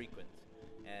 very frequent.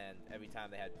 And every time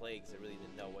they had plagues, they really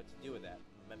didn't know what to do with that.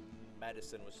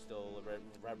 Medicine was still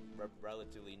a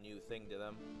relatively new thing to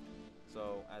them.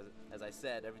 So, as I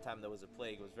said, every time there was a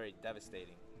plague, it was very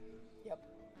devastating. Yep.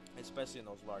 Especially in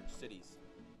those large cities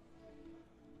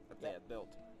that they had built.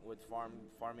 With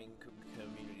farming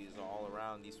communities all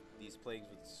around, these plagues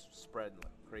would spread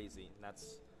like crazy. And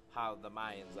that's how the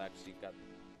Mayans actually got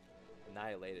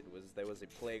annihilated. There was a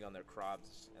plague on their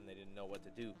crops, and they didn't know what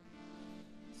to do.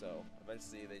 So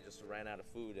eventually, they just ran out of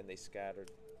food and they scattered.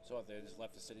 So they just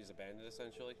left the cities abandoned,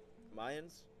 essentially.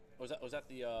 Mayans? Was that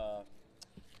the?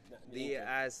 The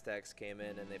Aztecs came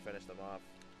in and they finished them off.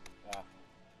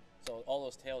 So all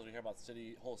those tales we hear about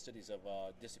whole cities of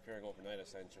disappearing overnight,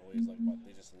 essentially, is like what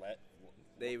they just left.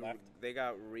 They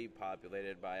got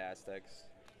repopulated by Aztecs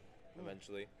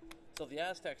eventually. So the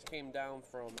Aztecs came down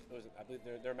from I believe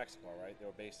they're Mexico, right? They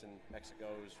were based in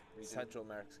Mexico's region. Central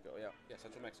Mexico, yeah. Yeah,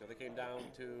 Central Mexico. They came down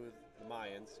to the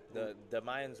Mayans. The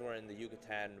Mayans were in the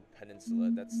Yucatan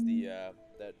Peninsula. That's the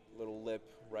that little lip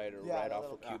right off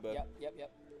of Cuba.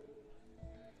 Yep.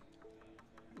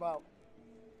 Well.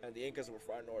 And the Incas were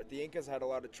far north. The Incas had a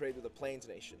lot of trade with the Plains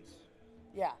nations.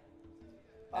 Yeah.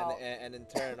 And in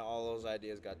turn, all those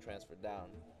ideas got transferred down.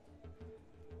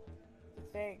 The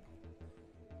thing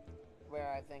where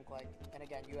I think, like, and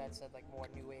again, you had said, like, more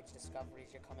New Age discoveries,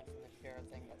 you're coming from the pure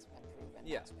thing that's been proven,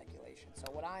 not speculation.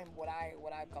 So what I'm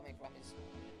coming from is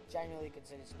genuinely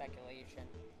considered speculation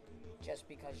just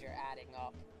because you're adding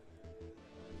up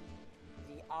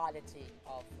the oddity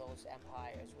of those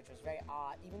empires, which was very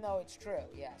odd, even though it's true,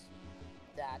 yes,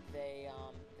 that they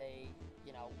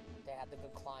had the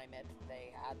good climate,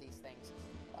 they had these things,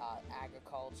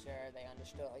 agriculture, they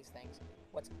understood all these things.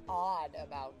 What's odd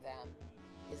about them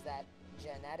is that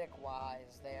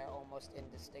genetic-wise, they're almost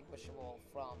indistinguishable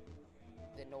from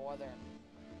the northern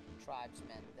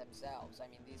tribesmen themselves. I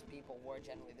mean, these people were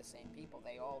generally the same people.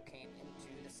 They all came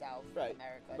into the South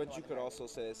America. But you could also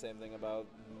say the same thing about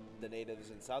the natives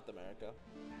in South America.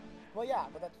 Well, yeah,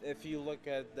 but that's... If you look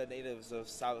at the natives of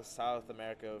South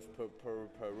America, of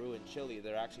Peru and Chile,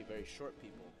 they're actually very short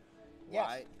people. Yes.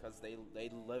 Why? Because they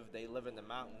live in the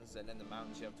mountains, and in the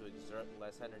mountains you have to exert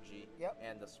less energy. Yep.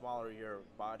 And the smaller your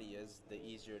body is, the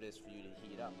easier it is for you to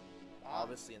heat up.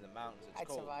 Obviously, in the mountains, it's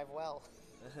cold. I'd survive well.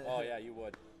 Oh yeah, you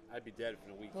would. I'd be dead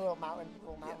for a week. Little mountain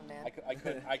man.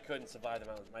 I couldn't survive the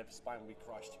mountains. My spine would be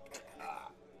crushed.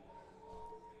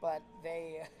 But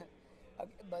they,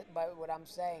 but what I'm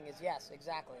saying is yes,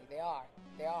 exactly. They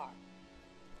are.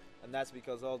 And that's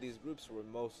because all these groups were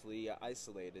mostly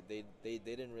isolated. They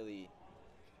didn't really.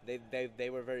 They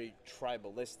were very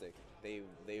tribalistic. They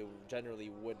generally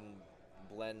wouldn't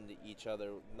blend each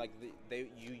other. Like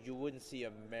you wouldn't see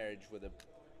a marriage with a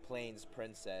Plains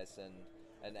princess and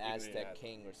an Aztec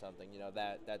king or something. You know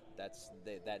that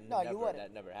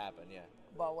never happened. Yeah.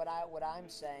 But what I'm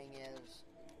saying is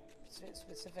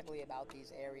specifically about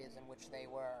these areas in which they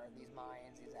were, these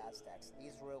Mayans, these Aztecs,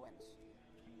 these ruins.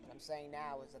 What I'm saying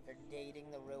now is that they're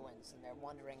dating the ruins and they're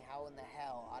wondering how in the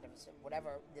hell, out of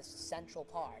whatever this central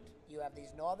part, you have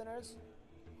these northerners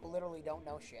who literally don't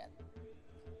know shit,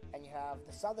 and you have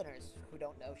the southerners who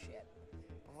don't know shit.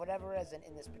 But whatever reason,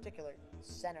 in this particular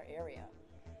center area,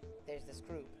 there's this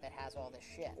group that has all this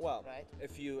shit. Well, right?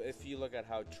 if you look at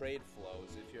how trade flows,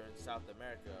 if you're in South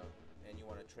America and you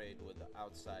want to trade with the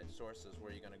outside sources,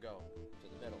 where are you going to go? To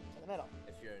the middle. To the middle.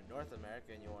 If you're in North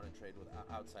America and you want to trade with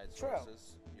outside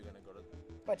sources, you're going to go to.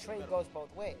 But trade goes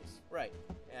both ways. Right,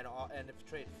 and if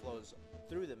trade flows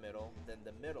through the middle, then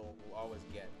the middle will always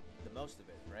get the most of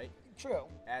it, right? True.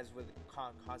 As with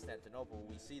Constantinople,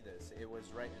 we see this. It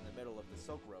was right in the middle of the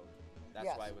Silk Road. That's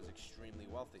Yes. why it was extremely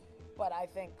wealthy. But I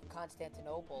think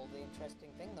Constantinople, the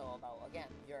interesting thing though about, again,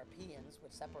 Europeans,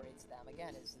 which separates them,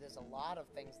 again, is there's a lot of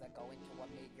things that go into what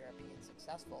made Europeans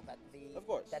successful that Of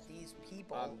course. that these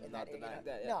people in not that area, denying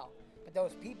that, yeah. no, but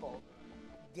those people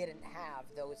didn't have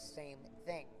those same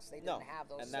things. They didn't have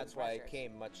those and same that's why it pressures.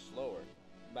 came much slower.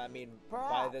 But I mean,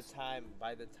 Perhaps.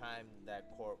 by the time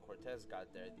that Cortez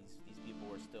got there, these people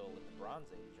were still in the Bronze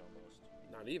Age almost.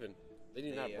 Not even. They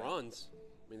didn't have bronze.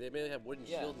 I mean, they mainly have wooden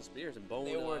shields and spears and bone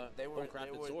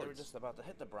crafted swords. They were just about to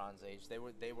hit the Bronze Age. They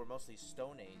were mostly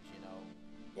Stone Age, you know.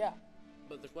 Yeah.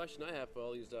 But the question I have for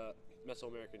all these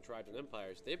Mesoamerican tribes and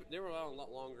empires, they were around a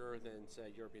lot longer than,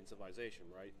 say, European civilization,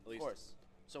 right? At least, Of course.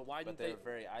 So why But didn't they were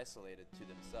very isolated to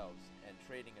themselves, and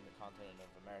trading in the continent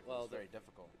of America was very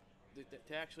difficult.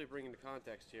 To actually bring into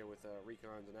context here with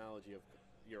Recon's analogy of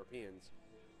Europeans,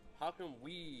 how come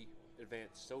we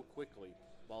advanced so quickly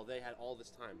while they had all this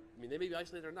time? I mean, they may be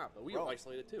isolated or not, but we were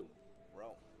isolated too.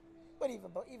 Rome. But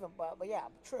yeah,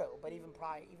 true. But even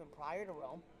prior to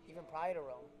Rome,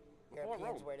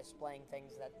 Europeans were displaying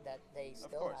things that they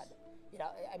still had. You know,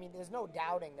 I mean, there's no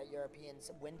doubting that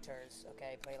Europeans' winters,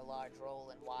 played a large role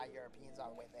in why Europeans are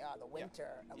the way they are. The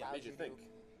winter allows you to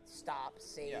stop,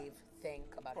 save, think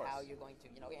about how you're going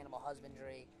to, animal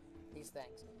husbandry, these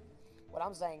things. What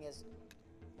I'm saying is,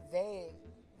 they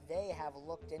have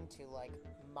looked into like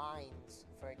mines,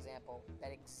 for example,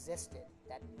 that exist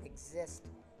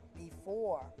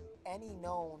before any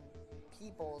known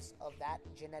peoples of that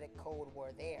genetic code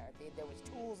were there. There was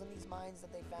tools in these mines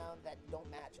that they found that don't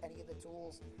match any of the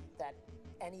tools that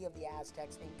any of the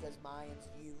Aztecs, Incas, Mayans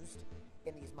used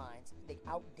in these mines. They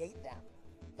outdate them,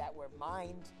 that were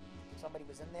mined. Somebody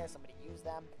was in there, somebody used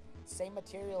them. Same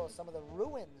material as some of the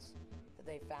ruins that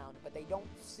they found, but they don't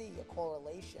see a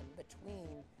correlation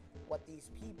between what these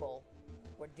people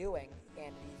were doing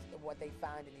and what they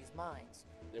found in these mines.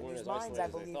 These mines, I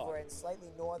believe, were in slightly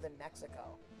northern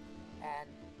Mexico. And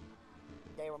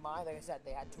they were mined, like I said,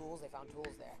 they had tools, they found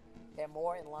tools there. They're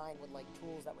more in line with like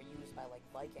tools that were used by like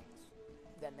Vikings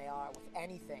than they are with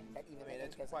anything that even the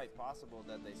Incas. It's quite possible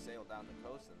that they sailed down the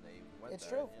coast and they went It's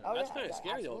there. true. You know? That's kind of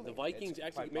scary though. The Vikings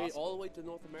actually made it all the way to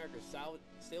North America, sailed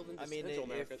into Central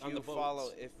America on the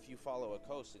boats. If you follow a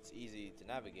coast, it's easy to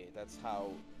navigate. That's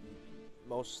how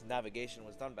most navigation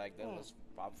was done back then, was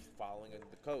following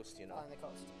the coast, you know. On the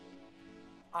coast.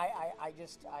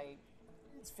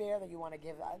 It's fair that you want to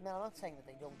give. I'm not saying that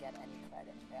they don't get any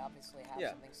credit. They obviously have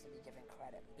some things to be given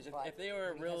credit. If they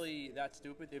were really that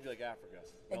stupid, they'd be like Africa.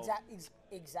 Exactly.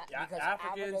 Because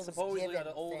Africans supposedly are the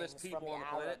given oldest things people from on the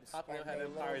the planet. Arabs, How come they and don't have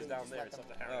they empires literally down just there? let them-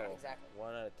 Sub-Saharan. Exactly.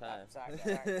 One at a time. Sorry.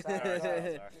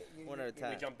 One at a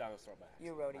time. We jumped down and throw back.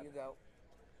 You wrote it. You go.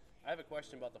 I have a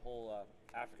question about the whole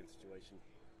African situation.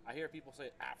 I hear people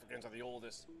say Africans are the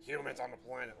oldest humans on the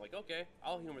planet. Like, okay,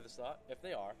 I'll humor this thought if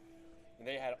they are. And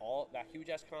they had all that huge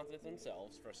ass continent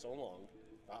themselves for so long,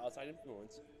 outside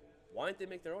influence. Why didn't they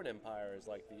make their own empires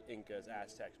like the Incas,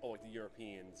 Aztecs, or like the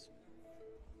Europeans?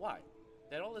 Why?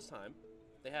 They had all this time.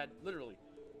 They had literally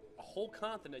a whole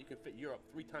continent you could fit Europe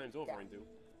 3 times over into.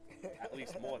 At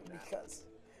least more than that.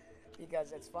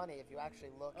 Because it's funny if you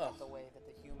actually look at the way that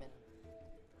the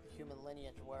human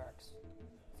lineage works.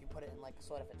 If you put it in like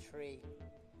sort of a tree,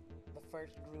 the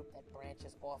first group that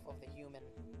branches off of the human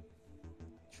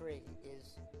tree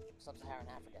is sub-Saharan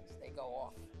Africans. They go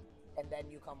off, and then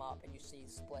you come up and you see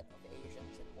split of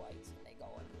Asians and whites, and they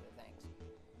go and do their things.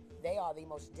 They are the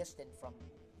most distant from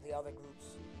the other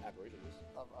groups. Aborigines.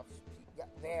 Yeah,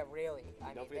 they're really.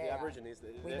 Don't forget the Aborigines.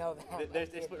 We know that. They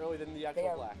split earlier than the They actual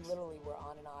are blacks. literally were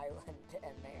on an island,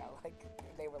 and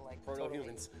they were like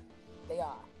Proto-humans. Totally, they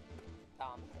are.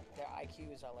 Their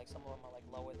IQs are like, some of them are like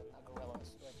lower than the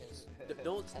gorillas, which is.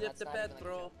 Don't sniff that's the not even like a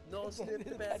petrol. joke. Don't sniff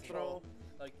the petrol.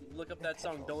 Like, look up that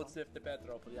song, Petrol Don't song. Sniff the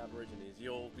Petrol for the Aborigines.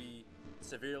 You'll be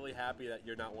severely happy that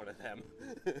you're not one of them.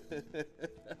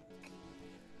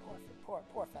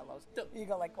 Poor fellows. Don't- You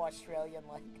go like Australian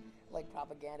like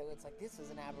propaganda. It's like, this is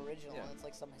an Aboriginal, Yeah. and it's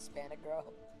like some Hispanic girl.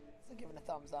 It's like giving a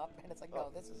thumbs up, and it's like, no,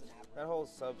 this is an That Aboriginal. whole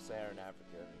sub-Saharan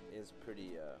Africa is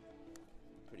pretty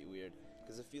weird.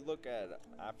 Because if you look at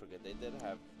Africa, they did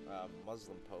have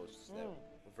Muslim posts that were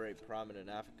very prominent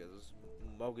in Africa.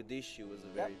 Mogadishu was a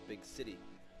very big city.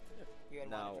 You had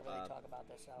Now, wanted to really talk about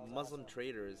this, Salazar. Muslim so-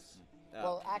 traders.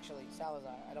 Well, actually,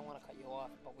 Salazar, I don't want to cut you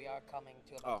off, but we are coming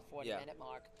to about the 40-minute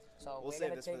mark. So We'll we're save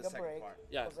going to this for take the a second break. part.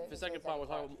 Yeah, We'll save the this second for part,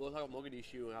 we'll talk about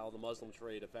Mogadishu and how the Muslim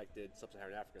trade affected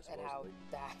sub-Saharan Africa, And how supposedly.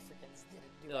 the Africans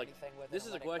didn't do Like, anything with this it.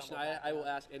 is and a let it question crumble back I will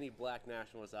down. ask any black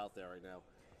nationalist out there right now.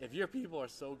 If your people are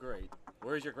so great,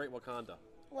 where's your great Wakanda?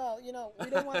 Well, we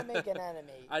don't want to make an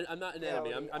enemy. I'm not an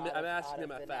enemy. I'm Out asking of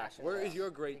them the at facts. Where is nationalists, your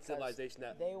great because civilization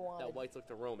that they wanted- whites look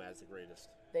to Rome as the greatest?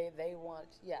 They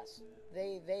want, yes,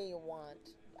 they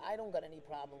want. I don't got any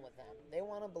problem with them. They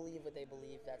want to believe what they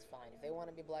believe. That's fine. If they want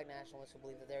to be black nationalists who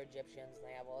believe that they're Egyptians and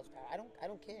they have all this power, I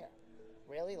don't care.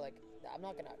 Really, like, I'm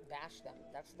not gonna bash them.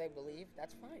 That's what they believe.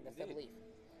 That's fine. That's their Indeed.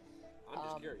 belief. I'm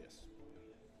just curious.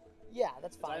 Yeah,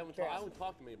 that's 'Cause fine. I Curiosity. don't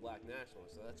talk to many black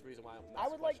nationalists, so that's the reason why I'm. I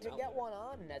would like to out get there. one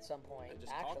on at some point. And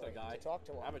just actually, talk to the guy. talk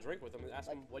to him. Have a drink with him and ask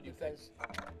him what do you think.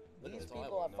 Because these That's all I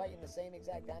people are wanna know. fighting the same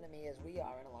exact enemy as we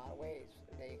are in a lot of ways.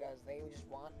 Because they just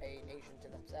want a nation to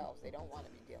themselves. They don't want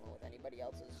to be dealing with anybody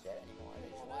else's shit anymore. They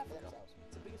just want it for themselves.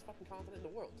 It's the biggest fucking continent in the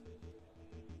world.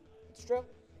 It's true,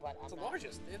 but I'm It's the not.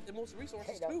 largest. They have the most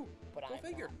resources Hey, no, too. But Go I'm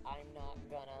figure. I'm not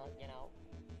gonna,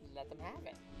 let them have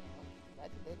it.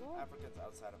 Let they go. Africans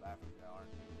outside of Africa aren't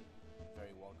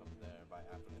very welcome there by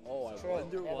Africans. Oh, I themselves. True.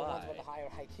 wonder They're the ones why. with the higher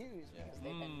IQs because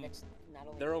they've been mixed not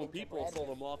only Their own into people bread sold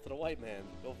with- them off to the white man.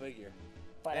 Go figure.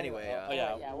 But Anyway, all yeah,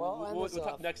 right, yeah. Well, we'll end this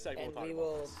talk off, next segment, and we'll we talk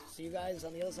about will see you guys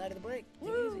on the other side of the break. Take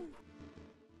it easy.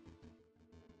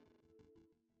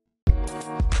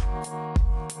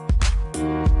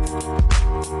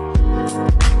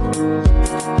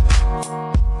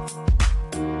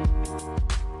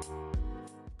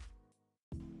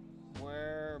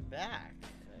 We're back.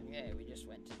 Okay, we just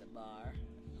went to the bar.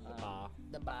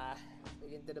 The bar. We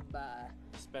went to the bar.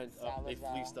 They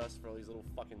Salazar. fleeced us for these little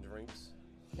fucking drinks.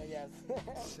 Yes.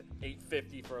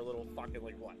 $8.50 for a little fucking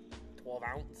 12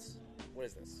 ounce. What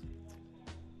is this?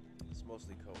 It's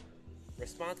mostly Coke.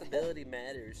 Responsibility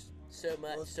matters so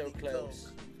much, so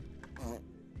close.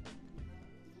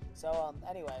 So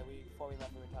anyway, before we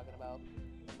left, we were talking about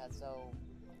the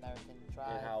Mesoamerican tribe.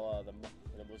 And how the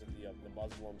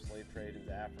Muslim slave trade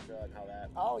into Africa and how that.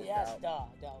 Oh worked yes, out.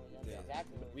 That's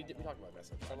exactly what We we're talked about that.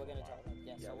 So we're gonna talk about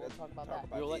so we'll talk about talk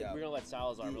that. about We're gonna let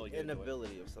Salazar the really get into it.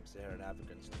 inability of sub-Saharan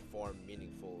Africans to form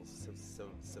meaningful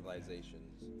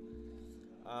civilizations.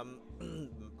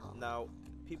 Now,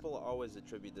 people always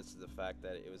attribute this to the fact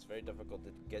that it was very difficult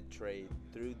to get trade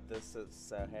through the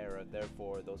Sahara,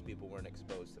 therefore those people weren't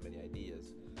exposed to many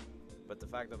ideas. But the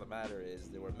fact of the matter is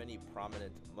there were many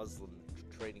prominent Muslim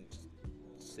trading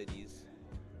cities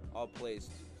all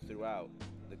placed throughout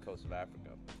the coast of Africa.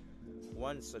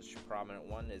 One such prominent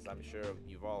one is, I'm sure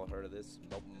you've all heard of this,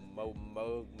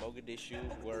 Mogadishu,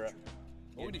 where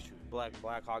Mogadishu. Black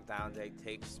Hawk Down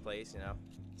takes place,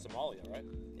 Somalia, right?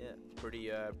 Yeah,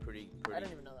 pretty. I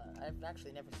didn't even know that. I've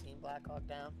actually never seen Black Hawk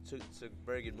Down. It's a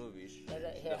very good movie. Yeah,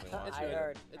 Definitely watch I it.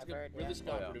 heard. It's I've good. heard. Ridley Yeah.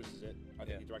 Scott Oh, yeah. produces it. I think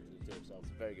Yeah. he directed it too himself.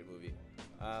 It's a very good movie.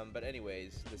 But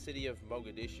anyways, the city of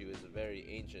Mogadishu is a very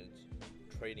ancient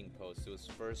trading post. It was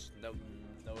first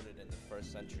noted in the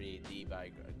 1st century AD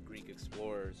by Greek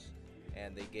explorers,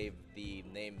 and they gave the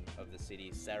name of the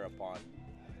city Sarapon.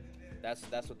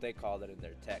 That's what they called it in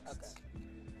their texts. Okay.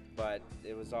 But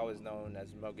it was always known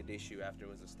as Mogadishu after it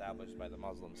was established by the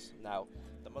Muslims. Now,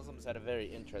 the Muslims had a very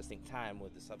interesting time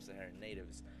with the sub-Saharan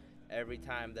natives. Every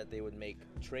time that they would make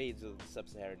trades with the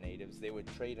sub-Saharan natives, they would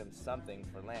trade them something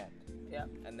for land. Yeah.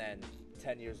 And then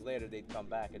 10 years later, they'd come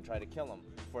back and try to kill them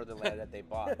for the land that they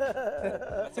bought.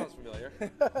 That sounds familiar.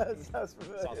 Sounds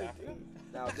familiar. South Africa.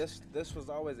 Now, this was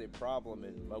always a problem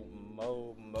in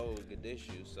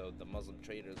Mogadishu, so the Muslim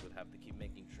traders would have to keep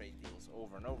making trade deals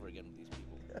over and over again with these people.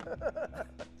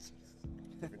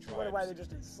 different I wonder why they tribes.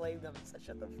 just enslaved them and said,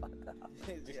 shut the fuck up.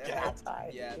 Yeah,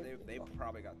 tired. yeah, they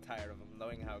probably got tired of them,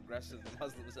 knowing how aggressive the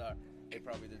Muslims are. They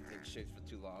probably didn't take shit for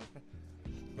too long.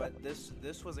 But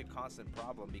this was a constant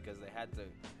problem because they had to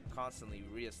constantly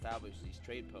reestablish these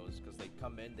trade posts because they'd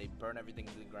come in, they'd burn everything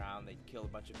to the ground, they'd kill a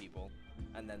bunch of people,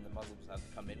 and then the Muslims had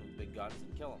to come in with big guns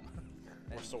and kill them.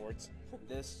 Or swords.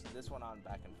 This went on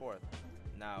back and forth.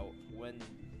 Now, when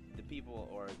the people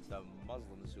or the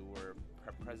Muslims who were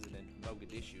President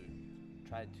Mogadishu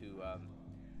tried to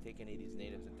take any of these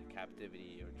natives into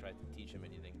captivity or tried to teach them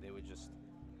anything, they would just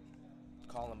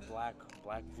call them black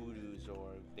voodoos,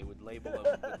 or they would label them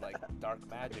with like dark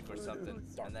magic or something,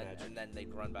 and then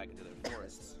they'd run back into their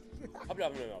forests.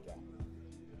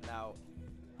 Now,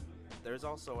 there's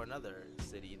also another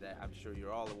city that I'm sure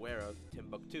you're all aware of,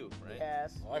 Timbuktu, right?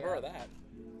 Yes. Oh, I've heard of that.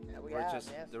 Yeah, we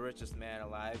The richest man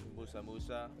alive, Musa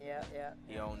Musa. Yeah.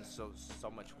 He owned so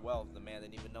much wealth, the man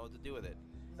didn't even know what to do with it.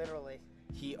 Literally.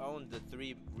 He owned the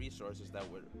three resources that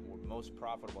were most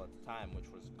profitable at the time, which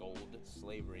was gold,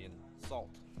 slavery, and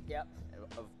salt. Yep.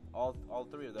 Of all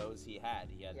three of those, he had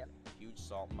Yep. huge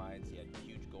salt mines, he had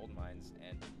huge gold mines,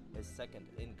 and his second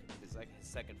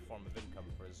form of income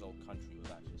for his whole country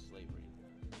was actually slavery.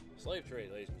 Slave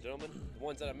trade, ladies and gentlemen. The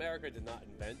ones that America did not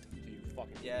invent to you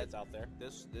fucking idiots out there.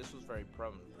 This was very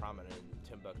prominent in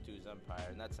Timbuktu's empire,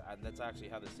 and that's actually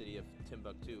how the city of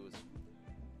Timbuktu was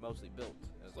mostly built.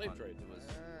 Slave trade.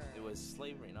 It was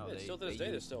slavery. No, Yeah, still to this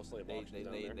day, there's still slave auctions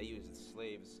down there. They used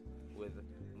slaves with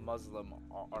Muslim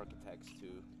architects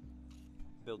to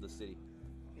build the city.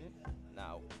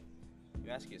 Now,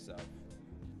 you ask yourself,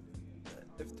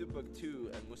 if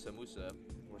Timbuktu and Musa Musa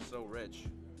were so rich,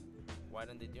 why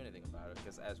didn't they do anything about it?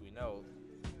 Because as we know,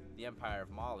 the Empire of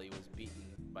Mali was beaten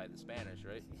by the Spanish,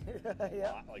 right?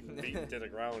 Yeah. Like beaten to the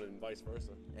ground and vice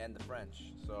versa. And the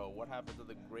French. So what happened to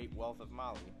the great wealth of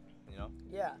Mali? You know?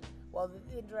 Yeah. Well,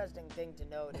 the interesting thing to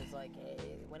note is like,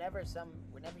 whenever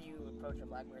you approach a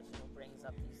black person who brings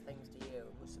up these things to you,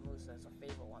 Musa Musa is a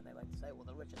favorite one. They like to say, well,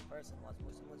 the richest person was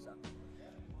Musa Musa.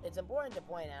 It's important to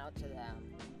point out to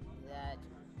them that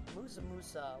Musa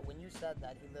Musa, when you said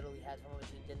that he literally had someone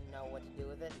which he didn't know what to do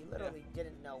with it, he literally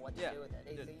didn't know what to do with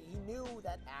it. He knew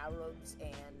that Arabs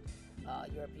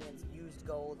and Europeans used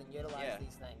gold and utilized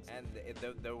these things. And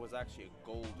there was actually a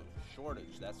gold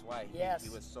shortage. That's why he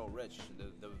was so rich.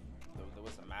 There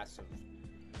was a massive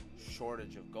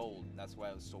shortage of gold. That's why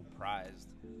it was so prized.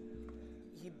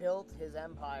 He built his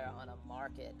empire on a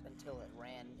market until it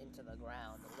ran into the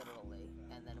ground, literally.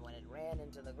 And then when it ran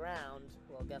into the ground,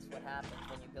 well, guess what happens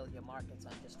when you build your markets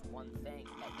on just one thing,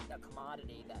 like a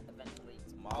commodity that eventually...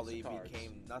 Mali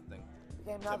became nothing.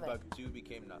 Timbuktu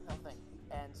became nothing.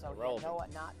 And so,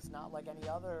 it's not like any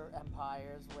other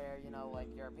empires where, like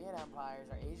European empires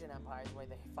or Asian empires where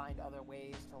they find other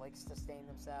ways to, like, sustain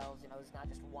themselves. It's not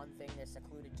just one thing they're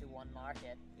secluded to one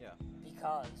market. Yeah.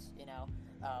 Because,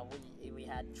 we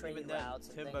had trade routes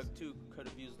and Timbuktu could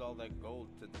have used all that gold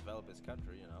to develop his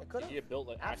country, It could have. He had built,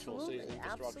 like, actual cities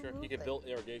infrastructure. He could build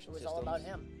irrigation systems. It was all about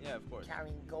him. Yeah, of course.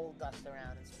 Carrying gold dust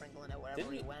around and sprinkling it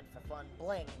wherever he went for fun.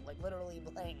 Bling. Like, literally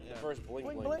bling. The first bling.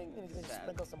 And he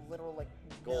sprinkle some literal, like,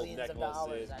 gold millions of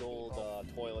dollars necklaces, at gold people.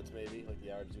 toilets, maybe, like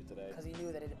the Arabs do today. Because he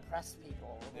knew that it impressed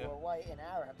people who were white and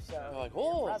Arab. So they're like,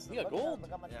 oh, impressed you them. got Look at gold. them,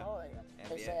 look how much gold I got.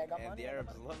 And They say I got money. And the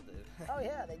Arabs loved it. Oh,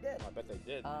 yeah, they did. I bet they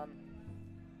did.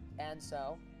 And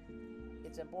so,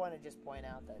 it's important to just point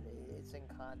out that it's in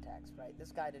context, right?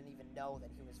 This guy didn't even know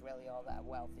that he was really all that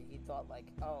wealthy. He thought, like,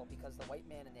 oh, because the white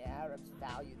man and the Arabs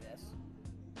value this,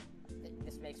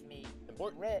 this makes me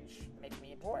rich, makes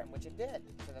me important, which it did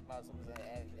to the Muslims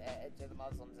and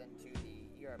to the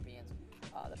Europeans.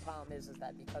 The problem is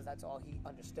that because that's all he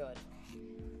understood,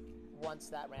 once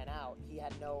that ran out, he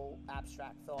had no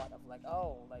abstract thought of like,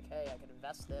 oh, like, hey, I could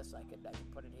invest this, I could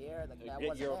put it here. Like, that get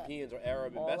wasn't Europeans or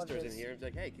Arab investors in here and be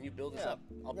like, hey, can you build this up?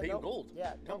 I'll pay you gold.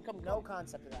 Yeah, come. No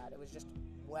concept of that. It was just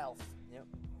wealth. Yep.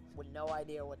 With no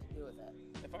idea what to do with it.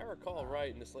 If I recall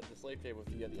right, in the slave trade with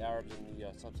the Arabs and the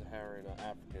sub-Saharan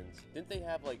Africans, didn't they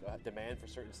have like a demand for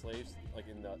certain slaves, like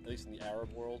at least in the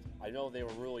Arab world? I know they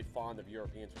were really fond of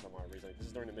Europeans for some odd reason. Like, this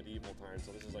is during the medieval times,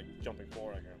 so this is like jumping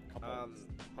forward like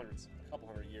a couple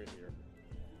hundred years here.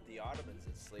 The Ottomans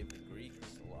enslaved the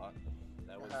Greeks a lot.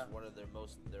 That was one of their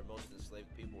most enslaved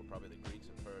people were probably the Greeks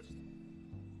at first.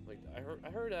 Like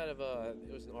I heard out of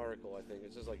it was an article, I think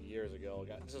it's just like years ago.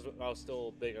 This is when I was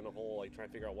still big on the whole like trying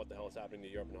to figure out what the hell is happening to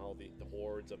Europe and how the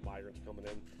hordes of migrants are coming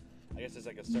in. I guess there's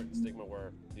like a certain stigma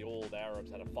where the old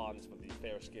Arabs had a fondness for the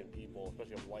fair-skinned people,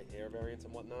 especially of white hair variants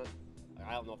and whatnot.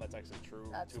 I don't know if that's actually true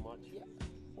too much. Yeah.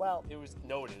 Well, it was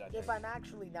noted. I think. If I'm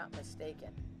actually not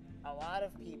mistaken, a lot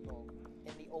of people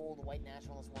in the old white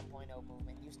nationalist 1.0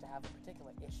 movement used to have a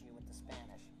particular issue with the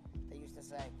Spanish. They used to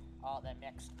say, "Oh, they're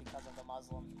mixed because of the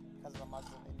Muslim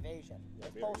invasion."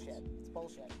 It's bullshit. It's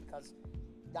bullshit because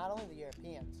not only the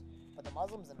Europeans, but the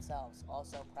Muslims themselves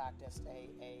also practiced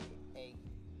a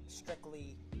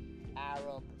strictly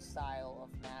Arab style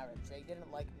of marriage. They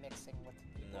didn't like mixing with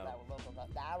people that were local.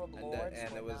 The Arab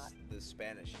lords the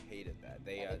Spanish hated that.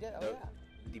 They did.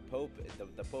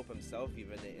 the Pope himself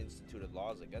even instituted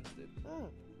laws against it.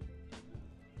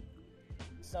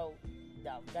 So,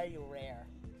 no, very rare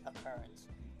occurrence.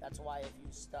 That's why if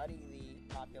you study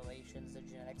the populations, the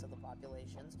genetics of the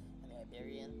populations in the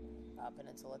Iberian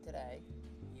Peninsula today,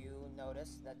 you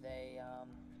notice that they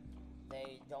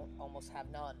don't almost have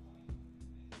none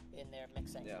in their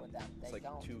mixing with them. They it's like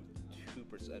don't.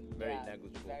 2%, very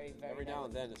negligible. Very, very Every now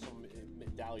and then, someone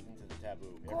dallied into the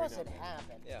taboo. Of course, it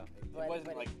happened. Yeah, but, it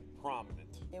wasn't like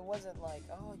prominent. It wasn't like,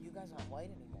 oh, you guys aren't white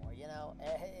anymore. You know,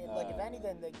 like if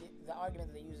anything, the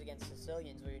argument that they use against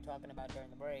Sicilians, we were talking about during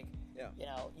the break. Yeah. You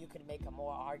know, you could make a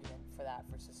more argument for that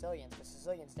for Sicilians, because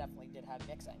Sicilians definitely did have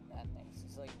mixing, and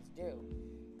Sicilians do.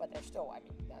 But they're still, I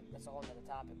mean, that's a whole other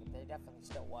topic, but they're definitely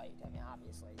still white. I mean,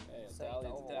 obviously. Sicilians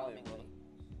are overwhelmingly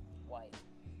white.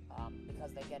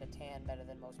 Because they get a tan better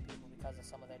than most people because of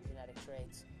some of their genetic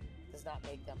traits, does not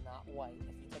make them not white.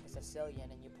 If you take a Sicilian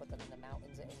and you put them in the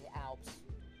mountains, in the Alps,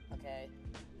 okay,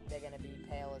 they're going to be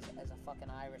pale as a fucking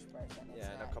Irish person.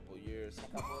 In a couple of years.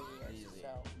 Easy.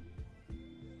 So,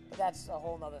 but that's a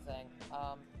whole nother thing.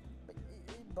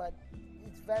 But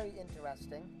it's very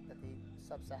interesting that the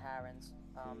sub-Saharans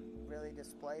really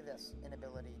display this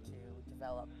inability to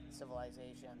develop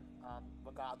civilization,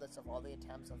 regardless of all the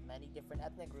attempts of many different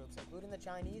ethnic groups, including the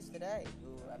Chinese today.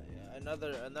 Who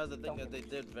another thing that they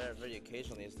did very, very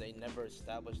occasionally is they never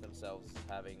established themselves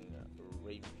having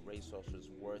resources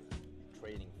worth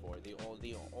trading for. The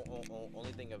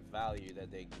only thing of value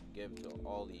that they could give to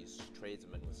all these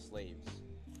tradesmen was slaves.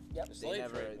 Yep.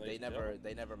 They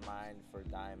never mined for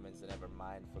diamonds. They never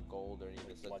mined for gold or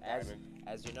anything. So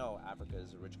as you know, Africa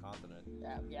is a rich continent.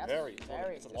 Yeah, yes, very.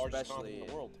 It's the largest continent in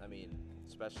the world. I mean,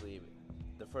 especially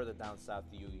the further down south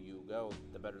you go,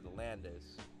 the better the land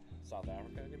is. South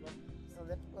Africa, anybody?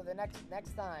 So the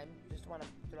next time, just want to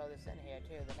throw this in here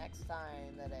too. The next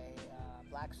time that a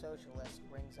black socialist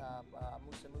brings up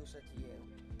Musa Musa to you,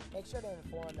 make sure to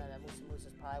inform them that Musa Musa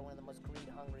is probably one of the most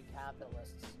greed-hungry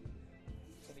capitalists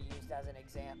to be used as an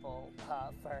example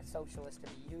for a socialist to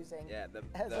be using. Yeah, the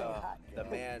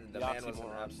man was an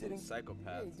absolute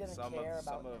psychopath. He didn't care about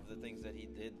some of the things that he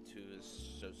did to his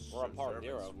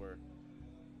servants were.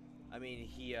 I mean,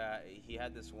 he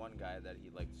had this one guy that he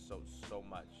liked so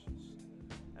much.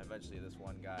 And eventually, this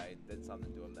one guy did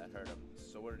something to him that hurt him.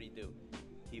 So what did he do?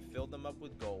 He filled them up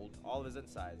with gold, all of his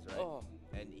insides, right? Oh.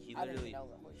 And he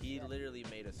literally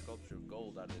made a sculpture of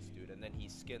gold out of this dude, and then he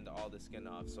skinned all the skin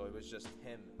off, so it was just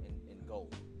him in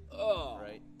gold. Oh,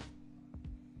 right.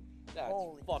 That's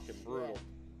Holy fucking shit. brutal.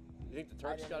 You think the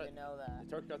Turks got even know that.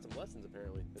 The Turks got some lessons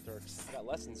apparently. The Turks got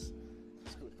lessons.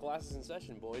 Classes in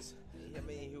session, boys. I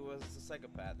mean, he was a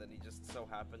psychopath, and he just so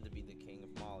happened to be the king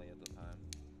of Mali at the time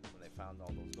when they found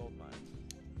all those gold mines.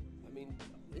 I mean,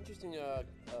 interesting topic.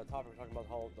 We're talking about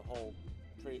how the whole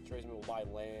tradesmen will buy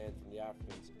land from the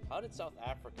Africans. How did South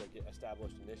Africa get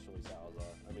established initially, Salazar?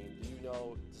 I mean, do you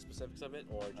know the specifics of it,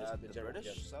 or just the general?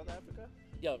 British South Africa?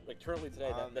 Yeah, like currently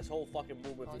today, this whole fucking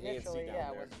movement with the ANC Initially,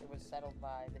 down there. it was settled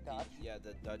by the Dutch.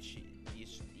 The Dutch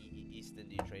East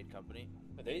India Trade Company.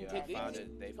 But they didn't take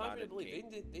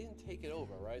They didn't take it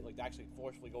over, right? Like, they actually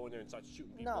forcefully go in there and start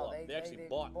shooting people No, up. they actually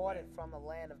bought it from the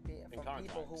land of people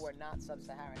contracts. who were not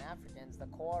sub-Saharan Africans. The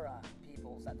Kora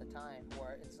peoples at the time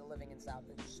were living in South,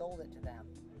 and sold it to them.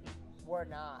 Were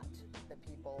not the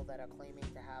people that are claiming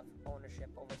to have ownership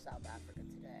over South Africa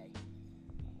today.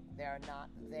 They are not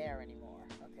there anymore.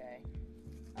 Okay,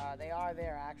 they are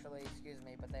there actually. Excuse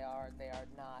me, but they are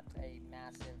not a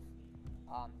massive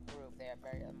group. They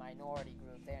are a minority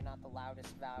group. They are not the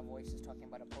loudest voices talking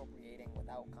about appropriating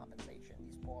without compensation.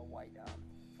 These poor white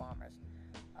farmers.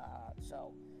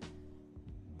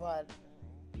 But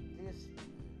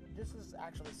this is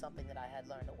actually something that I had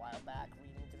learned a while back,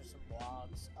 reading through some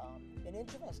blogs. An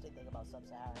interesting thing about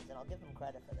sub-Saharans, and I'll give them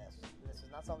credit for this. This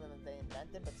is not something that they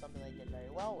invented, but something they did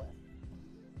very well with.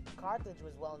 Carthage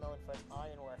was well known for its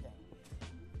ironworking.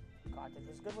 Carthage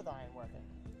was good with ironworking.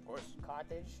 Of course.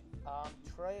 Carthage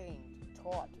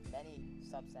taught many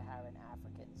sub-Saharan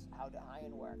Africans how to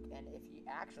ironwork, and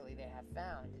they have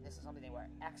found, and this is something they were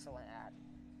excellent at,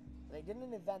 they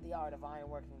didn't invent the art of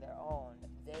ironworking their own.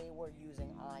 They were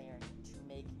using iron to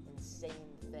make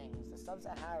insane things. The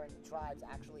sub-Saharan tribes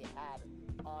actually had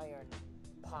iron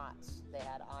pots, they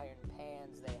had iron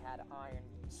pans, they had iron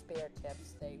spare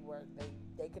tips.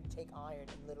 They could take iron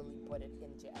and literally put it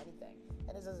into anything.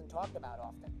 And this isn't talked about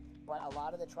often, but a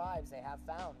lot of the tribes they have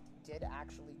found did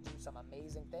actually do some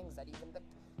amazing things that even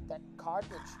that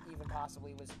Carthage even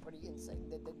possibly was pretty insane.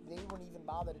 They wouldn't even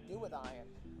bother to do with iron.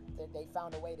 They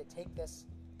found a way to take this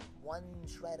one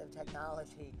shred of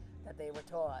technology that they were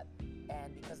taught,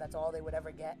 and because that's all they would ever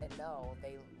get and know,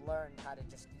 they learned how to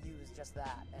just use just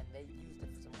that, and they used it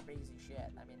for some crazy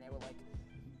shit. I mean, they were like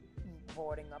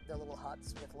boarding up their little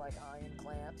huts with like iron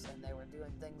clamps, and they were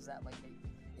doing things that like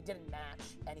it didn't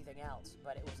match anything else,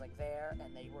 but it was like there,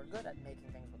 and they were good at making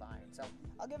things with iron. So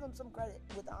I'll give them some credit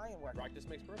with the ironwork. Practice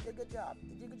makes perfect. They did a good job.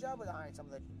 They did a good job with iron.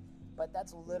 But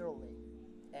that's literally,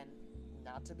 and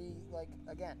not to be like,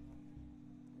 again,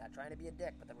 not trying to be a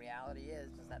dick, but the reality is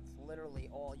that's literally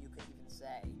all you could even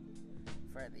say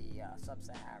for the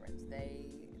sub-Saharans. They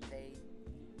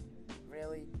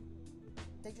really,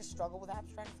 they just struggle with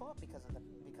abstract thought because of the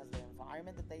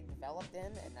environment that they developed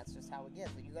in, and that's just how it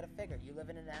gets. But you got to figure, you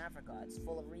living in Africa, it's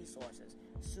full of resources,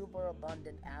 super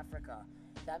abundant Africa.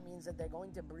 That means that they're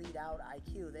going to breed out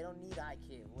IQ. They don't need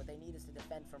IQ. What they need is to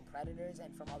defend from predators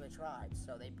and from other tribes.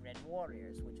 So they bred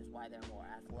warriors, which is why they're more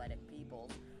athletic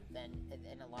peoples than,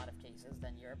 in a lot of cases,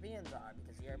 than Europeans are,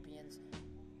 because Europeans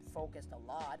focused a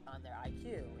lot on their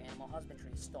IQ, animal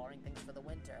husbandry, storing things for the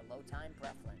winter, low time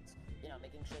preference,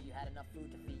 making sure you had enough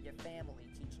food to feed your family,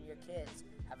 teaching your kids,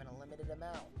 having a limited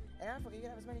amount. In Africa, you can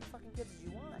have as many fucking kids as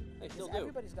you want. They still do.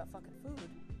 Everybody's got fucking food.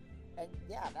 And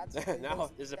yeah, that's now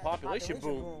there's a population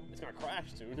boom. It's gonna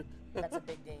crash soon. That's a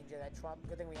big danger. That Trump.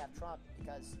 Good thing we have Trump,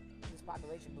 because this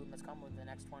population boom that's coming within the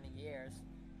next 20 years,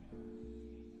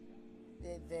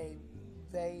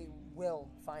 they will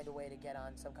find a way to get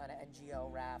on some kind of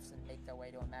NGO rafts and make their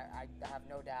way to America. I have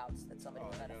no doubts that somebody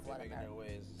will try to flood America. Their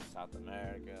ways South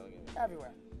America,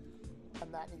 everywhere,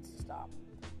 and that needs to stop.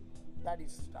 That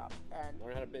needs to stop. And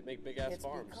learn how to make big ass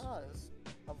farms. It's because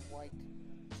of white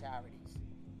charities.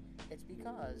 It's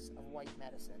because of white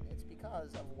medicine. It's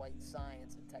because of white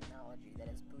science and technology that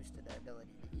has boosted their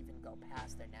ability to even go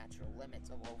past their natural limits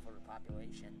of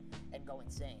overpopulation and go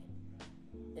insane.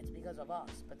 It's because of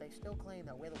us, but they still claim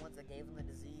that we're the ones that gave them the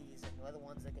disease and we're the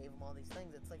ones that gave them all these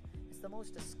things. It's like, it's the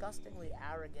most disgustingly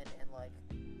arrogant and like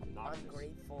obnoxious.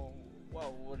 Ungrateful.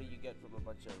 Well, what do you get from a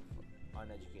bunch of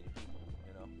uneducated people,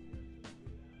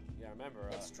 Yeah, remember.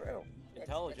 It's true.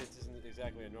 Intelligence isn't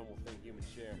exactly a normal thing humans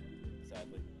share,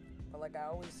 sadly. But like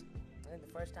I think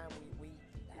the first time we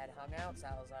had hung out,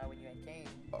 Salazar, when you had came,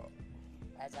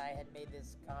 as I had made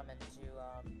this comment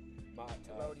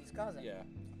to Rhodey's cousin,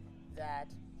 that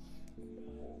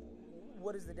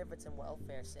what is the difference in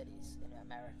welfare cities in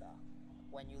America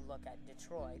when you look at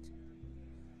Detroit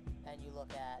and you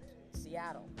look at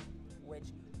Seattle, which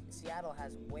Seattle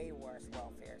has way worse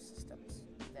welfare systems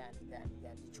than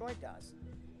Detroit does.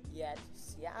 Yet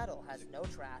Seattle has no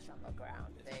trash on the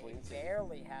ground. They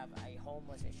barely have a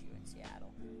homeless issue in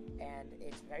Seattle. And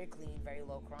it's very clean, very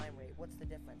low crime rate. What's the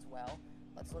difference? Well,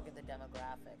 let's look at the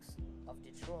demographics of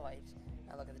Detroit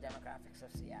and look at the demographics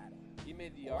of Seattle. You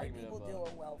made the White argument people of... do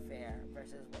at welfare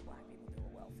versus what black people do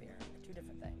at welfare. They're two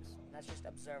different things. And that's just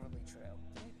observably true.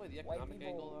 Didn't you play the economic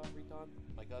angle, Riton?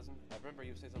 My cousin? I remember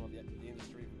you were saying something about the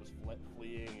industry was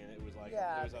fleeing, and it was like...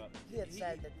 Yeah, he had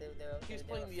said that he was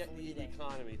playing the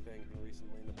economy thing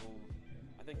recently in the boom.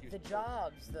 I think he was... The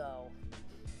jobs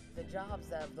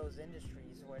of those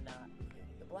industries were not...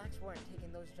 The blacks weren't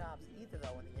taking those jobs either,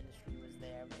 though, when the industry was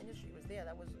there. When the industry was there,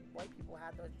 that was... White people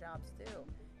had those jobs, too.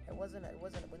 It wasn't...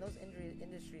 When those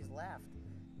industries left,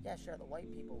 yeah, sure, the white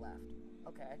people left.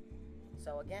 Okay.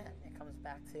 So, again, it comes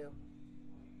back to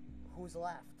who's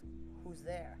left? Who's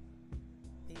there?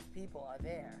 These people are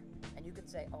there. And you could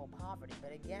say, oh, poverty.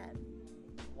 But again,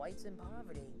 whites in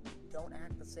poverty don't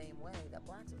act the same way that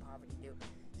blacks in poverty do.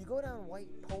 You go down white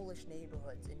Polish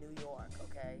neighborhoods in New York,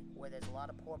 okay, where there's a lot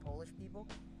of poor Polish people,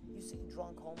 you see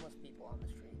drunk homeless people on the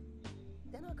street.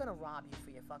 They're not gonna rob you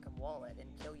for your fucking wallet and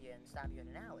kill you and stab you in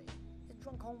an alley. There's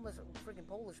drunk homeless freaking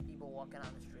Polish people walking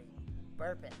on the street,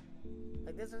 burping.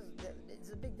 Like,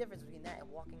 it's a big difference between that and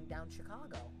walking down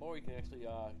Chicago. Or you can actually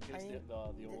kiss the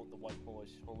white Polish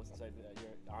homeless and say,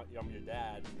 I'm your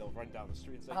dad, and they'll run down the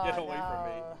street and say, get away from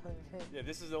me. Yeah,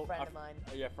 this is a friend of mine.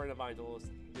 Yeah, a friend of mine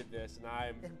did this, and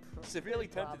I'm severely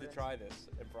tempted to try this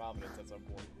in Providence at some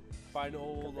point. Find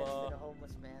old,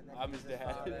 homeless man. I'm his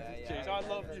dad. Chase, I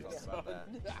love you, son.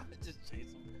 Just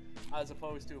chase him. As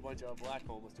opposed to a bunch of black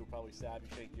homeless who will probably stab you,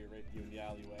 shake you, rape you in the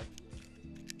alleyway.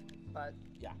 But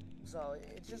yeah, so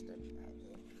it's just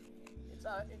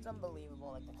it's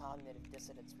unbelievable, like the cognitive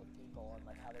dissonance with people and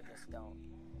like how they just don't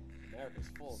America's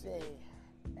full. see.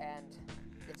 And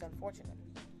it's unfortunate.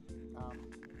 Okay,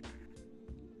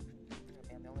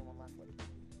 I'm the only one left with it.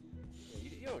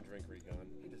 Yeah, you don't drink, Recon.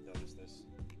 You just noticed this.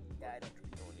 Yeah, I don't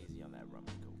drink. Going easy on that rum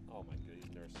and coke. Oh my god,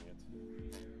 he's nursing it.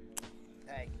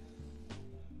 Hey,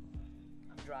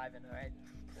 I'm driving, alright?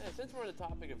 Yeah, since we're on the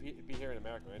topic of be here in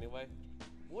America anyway,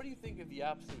 what do you think of the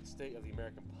absolute state of the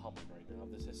American public right now?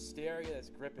 This hysteria that's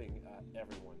gripping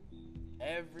everyone.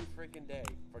 Every freaking day,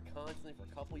 for constantly, for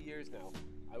a couple years now,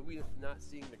 are we not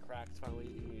seeing the cracks finally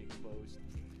being exposed?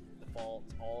 The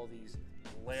faults, all these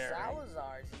glaring...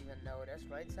 Salazar's even noticed,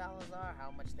 right, Salazar?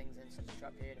 How much things in such a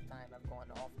short period of time have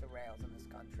gone off the rails in this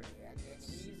country. And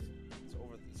he's...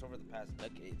 It's over the past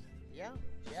decade. Yeah,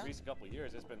 Just yeah. recent couple of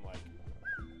years, it's been like...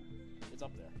 It's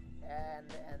up there.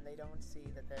 And they don't see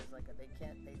that there's like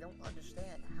they don't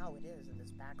understand how it is that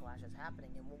this backlash is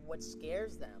happening. And what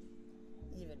scares them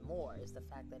even more is the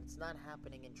fact that it's not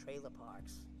happening in trailer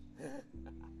parks.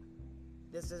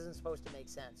 This isn't supposed to make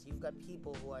sense. You've got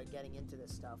people who are getting into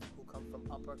this stuff who come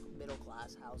from upper middle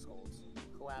class households,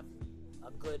 who have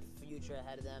a good future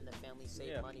ahead of them, their families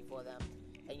save money for them,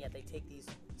 and yet they take these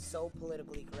so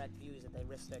politically correct views that they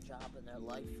risk their job and their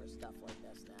life for stuff like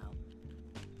this now.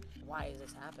 Why is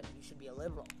this happening? You should be a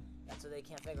liberal. That's what they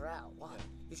can't figure out. Why? Yeah.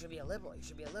 You should be a liberal. You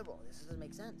should be a liberal. This doesn't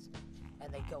make sense.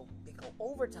 And they go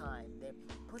overtime. They're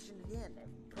pushing it in. They're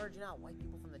purging out white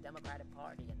people from the Democratic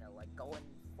Party, and they're like going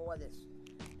for this.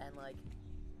 And like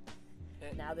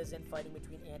now there's infighting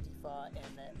between Antifa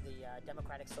and the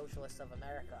Democratic Socialists of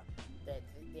America. That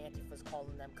the Antifa's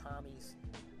calling them commies,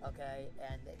 okay,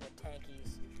 and they're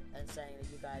tankies, and saying that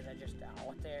you guys are just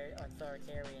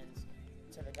authoritarians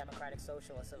to the Democratic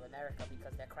Socialists of America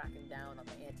because they're cracking down on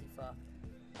the Antifa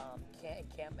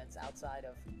encampments outside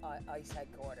of ICE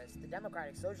headquarters. The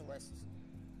Democratic Socialists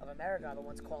of America are the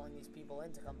ones calling these people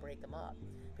in to come break them up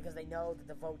because they know that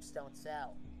the votes don't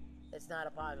sell. It's not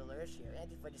a popular issue.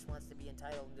 Antifa just wants to be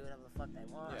entitled and do whatever the fuck they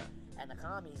want. Yeah. And the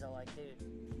commies are like, dude,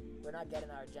 we're not getting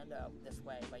our agenda this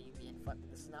way by you being fucked.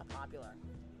 This is not popular.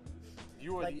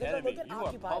 You are like, the enemy. Look at You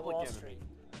Occupy are public Wall enemy. Street.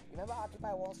 You remember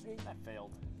Occupy Wall Street? That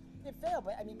failed. It failed,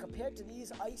 but I mean, compared to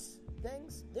these ICE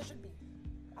things, there should be.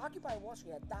 Occupy Wall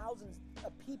Street had thousands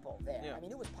of people there. Yeah. I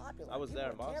mean, it was popular. I was people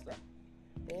there in Boston.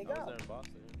 Camping. There you go. I was there in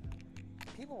Boston.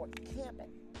 People were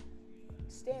camping,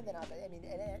 standing out there. I mean,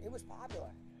 and it was popular.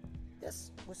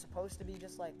 This was supposed to be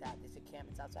just like that. These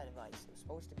encampments outside of ICE. It was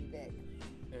supposed to be big.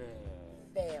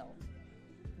 Failed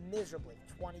miserably.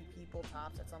 20 people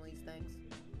tops at some of these things.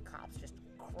 Cops just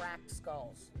cracked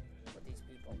skulls with these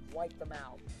people, wiped them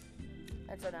out.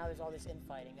 And so now there's all this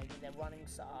infighting. I mean, they're running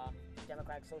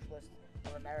Democratic Socialists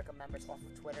of America members off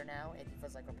of Twitter now.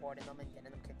 Antifa's like reporting them and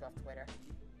getting them kicked off Twitter.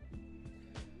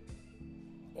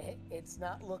 It's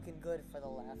not looking good for the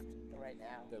left right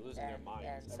now. They're losing their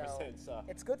minds and ever so since.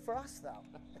 It's good for us, though.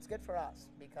 It's good for us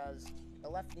because the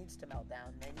left needs to melt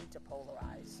down. They need to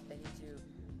polarize. They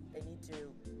need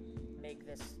to make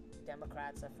this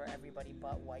Democrats are for everybody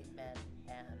but white men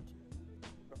and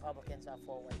Republicans are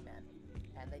for white men.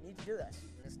 And they need to do this.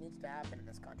 This needs to happen in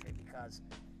this country because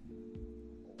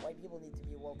white people need to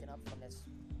be woken up from this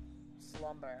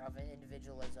slumber of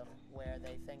individualism where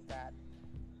they think that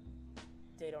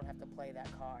they don't have to play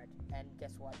that card. And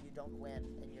guess what? You don't win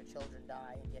and your children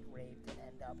die and get raped and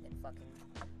end up in fucking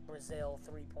Brazil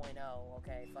 3.0,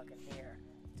 okay, fucking here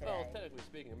today. Well, technically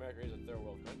speaking, America is a third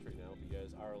world country now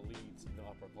because our elites in the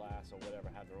upper class or whatever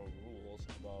have their own rules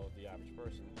above the average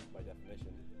person by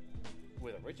definition.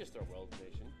 We're the richest third world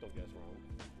nation, don't get us wrong.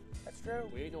 That's true.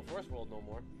 We ain't no first world no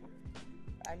more.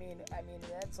 I mean,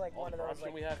 that's like All one of the those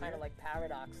corruption we like, have kind of here. like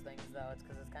paradox things, though. It's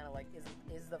because it's kind of like,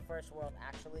 is the first world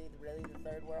actually really the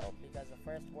third world? Because the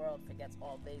first world forgets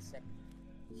all basic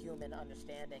human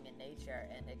understanding and nature,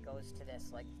 and it goes to this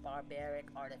like barbaric,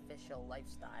 artificial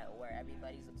lifestyle where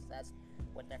everybody's obsessed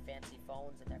with their fancy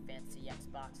phones and their fancy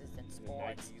Xboxes and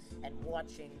sports and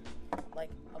watching,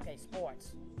 like, okay,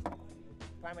 sports.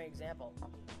 Primary example.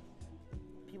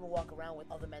 People walk around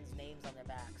with other men's names on their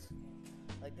backs.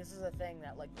 Like, this is a thing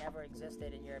that, like, never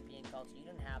existed in European culture. You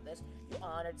didn't have this. You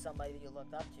honored somebody that you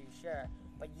looked up to, sure.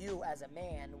 But you, as a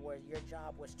man, where your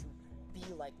job was to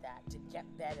be like that, to get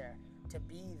better, to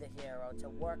be the hero, to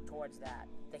work towards that.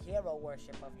 The hero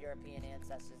worship of European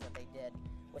ancestors that they did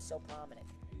was so prominent.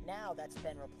 Now that's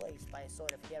been replaced by a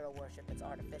sort of hero worship that's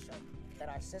artificial, that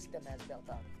our system has built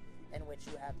up, in which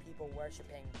you have people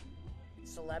worshiping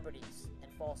celebrities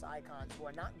and false icons who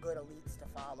are not good elites to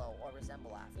follow or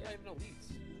resemble after. They're not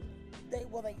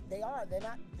even elites. They are. They're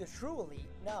not the true elite.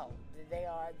 No, they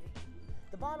are.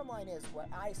 The bottom line is, what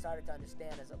I started to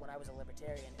understand is that when I was a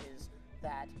libertarian is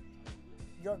that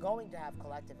you're going to have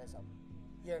collectivism.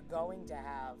 You're going to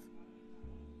have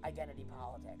identity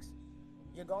politics.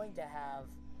 You're going to have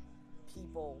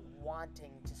people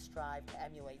wanting to strive to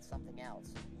emulate something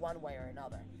else, one way or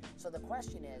another. So the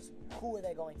question is, who are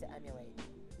they going to emulate?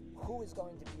 Who is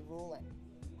going to be ruling?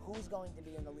 Who's going to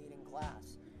be in the leading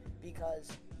class? Because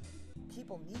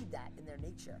people need that in their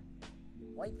nature.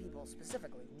 White people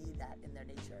specifically need that in their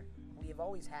nature. We have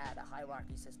always had a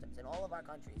hierarchy systems in all of our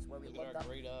countries where we looked up.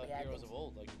 Great heroes of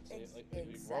old, like exactly.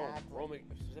 Rome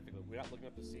specifically. We're not looking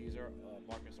up to Caesar,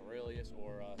 Marcus Aurelius,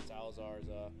 or Salazar's.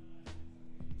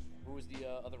 Who was the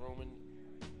other Roman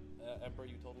emperor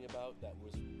you told me about that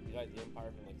was united the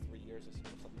empire for like 3 years or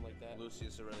something like that?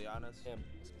 Lucius Aurelianus. Him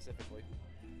specifically.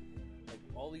 Like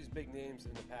all these big names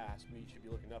in the past, we should be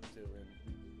looking up to, and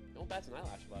don't bats an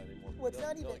eyelash about it anymore. Well, it's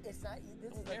not even. It's not.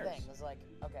 This is the thing. It's like,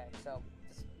 okay, so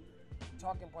this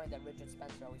talking point that Richard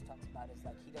Spencer always talks about is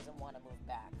like he doesn't want to move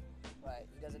back, right?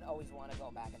 He doesn't always want to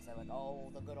go back and say like,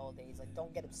 oh, the good old days. Like,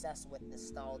 don't get obsessed with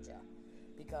nostalgia,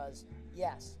 because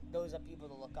yes, those are people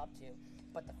to look up to,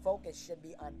 but the focus should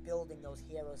be on building those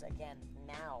heroes again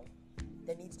now.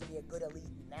 There needs to be a good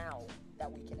elite now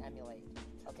that we can emulate,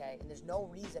 okay? And there's no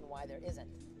reason why there isn't.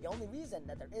 The only reason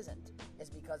that there isn't is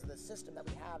because of the system that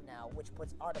we have now, which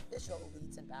puts artificial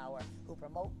elites in power who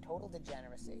promote total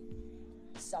degeneracy,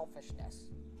 selfishness,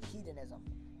 hedonism.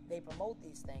 They promote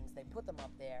these things, they put them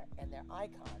up there, and they're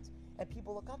icons. And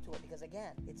people look up to it because,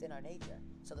 again, it's in our nature.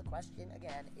 So the question,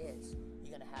 again, is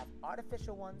you're going to have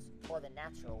artificial ones or the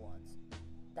natural ones?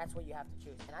 That's what you have to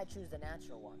choose. And I choose the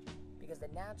natural one because the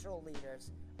natural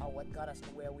leaders are what got us to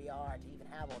where we are to even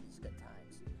have all these good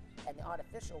times. And the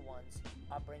artificial ones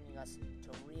are bringing us to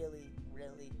really,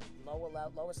 really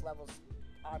lowest levels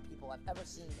our people have ever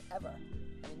seen, ever.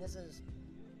 I mean, this is...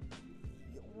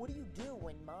 What do you do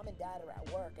when mom and dad are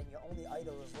at work and your only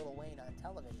idol is Lil Wayne on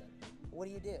television? What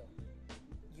do?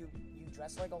 You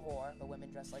dress like a whore, the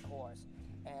women dress like whores,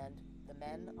 and the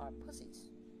men are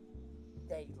pussies.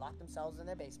 They lock themselves in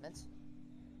their basements.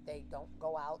 They don't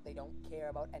go out. They don't care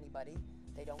about anybody.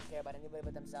 They don't care about anybody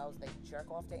but themselves. They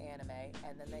jerk off to anime,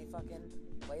 and then they fucking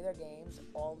play their games,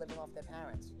 all living off their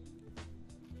parents.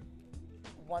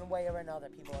 One way or another,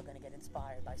 people are going to get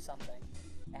inspired by something.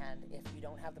 And if you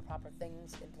don't have the proper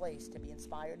things in place to be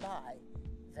inspired by,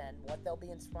 then what they'll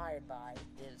be inspired by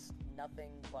is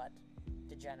nothing but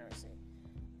degeneracy.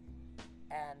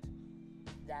 And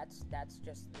that's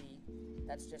just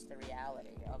the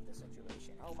reality of the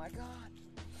situation. Oh my God.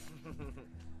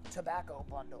 Tobacco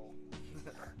bundle.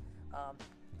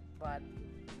 But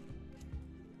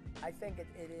I think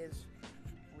it is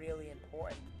really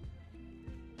important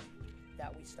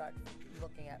that we start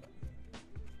looking at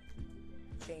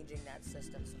changing that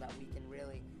system so that we can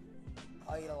really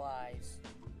idolize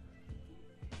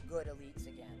good elites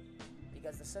again.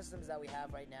 Because the systems that we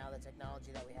have right now, the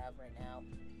technology that we have right now,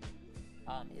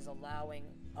 is allowing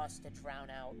us to drown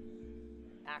out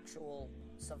actual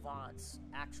savants,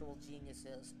 actual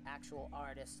geniuses, actual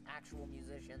artists, actual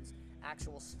musicians,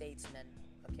 actual statesmen,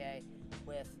 okay?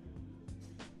 With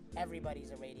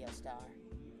everybody's a radio star.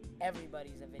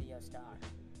 Everybody's a video star.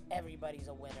 Everybody's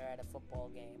a winner at a football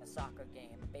game, a soccer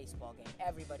game, a baseball game.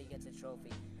 Everybody gets a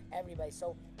trophy. Everybody.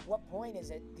 So what point is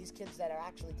it these kids that are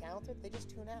actually talented, they just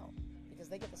tune out because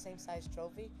they get the same size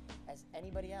trophy as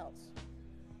anybody else.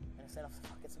 And instead of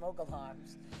fucking smoke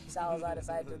alarms, Salazar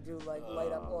decided to do like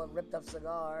light up or ripped up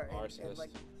cigar and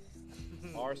like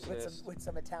arsonist with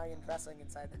some Italian dressing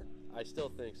inside it. I still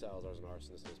think Salazar's an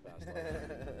arsonist in his past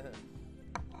life.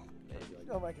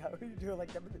 Oh my God! What are you doing?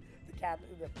 Like the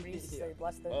priests say,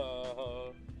 bless them.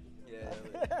 Yeah.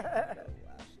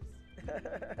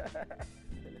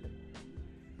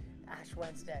 Ash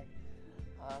Wednesday.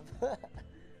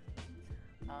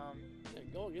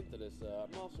 Going into this,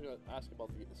 I'm also going to ask about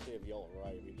the state of the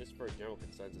alt-right. I mean, just for a general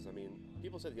consensus, I mean,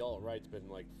 people say the alt-right's been,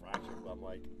 like, fractured, but I'm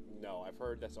like, no. I've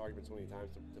heard this argument so many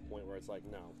times to the point where it's like,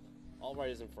 no,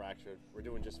 alt-right isn't fractured. We're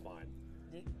doing just fine.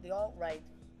 The alt-right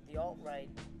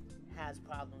has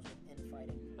problems with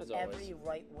infighting. Every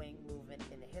right-wing movement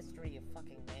in the history of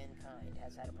fucking mankind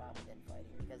has had a problem with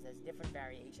infighting because there's different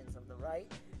variations of the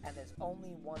right, and there's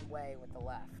only one way with the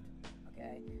left.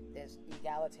 Okay, there's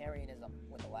egalitarianism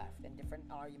with the left and different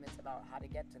arguments about how to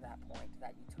get to that point, to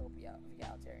that utopia of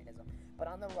egalitarianism. But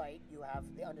on the right, you have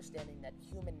the understanding that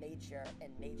human nature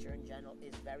and nature in general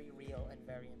is very real and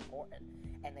very important,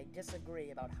 and they disagree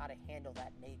about how to handle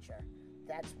that nature.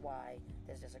 That's why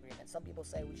there's disagreement. Some people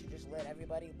say we should just let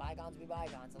everybody, bygones be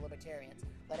bygones, the libertarians,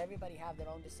 let everybody have their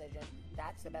own decision.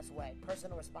 That's the best way.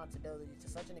 Personal responsibility to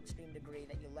such an extreme degree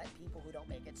that you let people who don't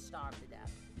make it starve to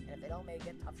death. And if they don't make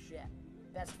it, tough shit.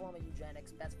 Best form of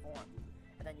eugenics, best form.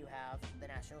 And then you have the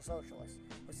National Socialists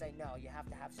who say, no, you have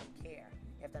to have some care.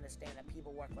 You have to understand that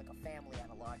people work like a family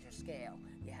on a larger scale.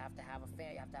 You have to have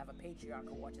you have to have a patriarch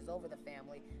who watches over the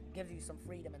family, gives you some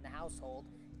freedom in the household.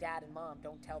 Dad and mom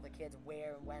don't tell the kids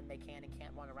where and when they can and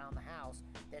can't run around the house.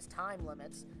 There's time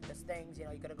limits. There's things, you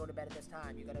gotta go to bed at this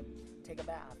time. You gotta take a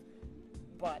bath.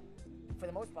 But for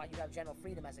the most part, you have general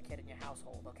freedom as a kid in your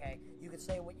household, okay? You can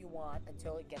say what you want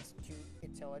until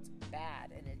it's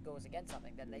bad and it goes against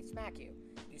something. Then they smack you.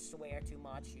 You swear too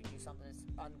much, you do something that's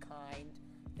unkind,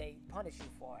 they punish you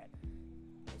for it.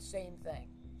 Same thing.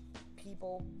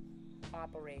 People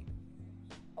operate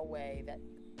a way that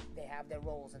they have their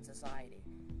roles in society.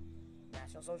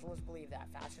 National Socialists believe that.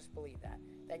 Fascists believe that.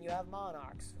 Then you have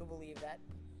monarchs who believe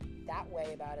that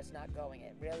way about it's not going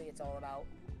it. Really, it's all about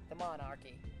the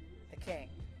monarchy, the king.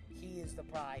 He is the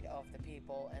pride of the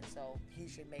people, and so he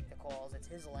should make the calls. It's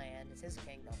his land, it's his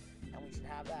kingdom, and we should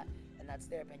have that. And that's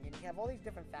their opinion. You have all these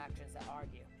different factions that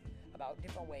argue about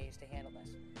different ways to handle this.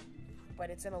 But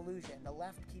it's an illusion. The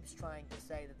left keeps trying to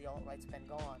say that the alt-right's been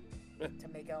gone to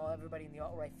make everybody in the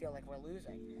alt-right feel like we're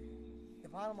losing. The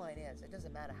bottom line is, it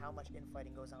doesn't matter how much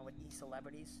infighting goes on with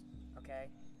e-celebrities, okay?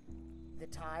 The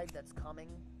tide that's coming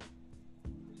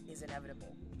is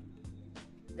inevitable.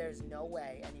 There's no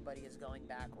way anybody is going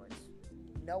backwards.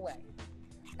 No way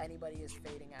anybody is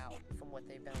fading out from what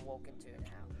they've been woken to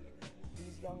now.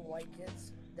 These young white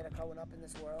kids that are growing up in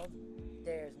this world,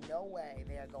 there's no way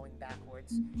they are going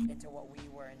backwards into what we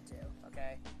were into,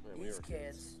 okay? These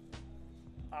kids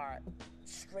are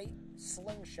straight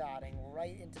slingshotting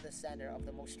right into the center of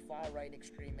the most far-right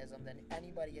extremism than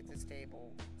anybody at this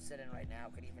table sitting right now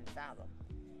could even fathom.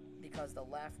 Because the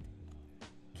left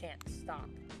can't stop.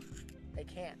 They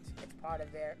can't. It's part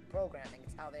of their programming.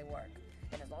 It's how they work.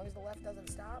 And as long as the left doesn't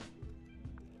stop,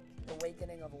 the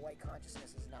awakening of a white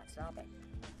consciousness is not stopping.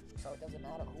 So it doesn't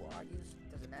matter who argues,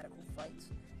 doesn't matter who fights,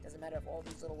 doesn't matter if all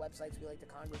these little websites we like to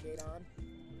congregate on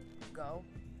go.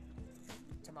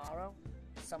 Tomorrow,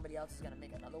 somebody else is going to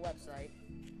make another website,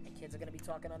 and kids are going to be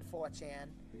talking on 4chan,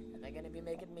 and they're going to be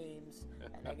making memes,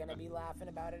 and they're going to be laughing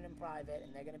about it in private,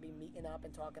 and they're going to be meeting up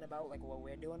and talking about like what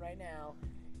we're doing right now,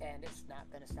 and it's not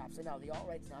going to stop. So no, the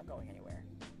alt-right's not going anywhere.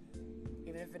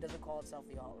 Even if it doesn't call itself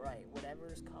the alt-right,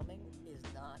 whatever is coming is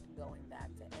not going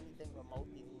back to anything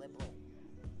remotely liberal.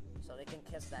 So they can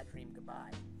kiss that dream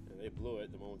goodbye. And they blew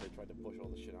it the moment they tried to push all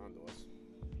the shit onto us.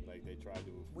 Like they tried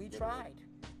to... We tried.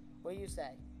 What do you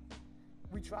say?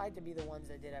 We tried to be the ones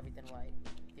that did everything right.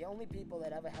 The only people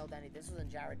that ever held any... This was in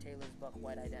Jared Taylor's book,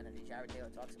 White Identity. Jared Taylor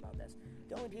talks about this.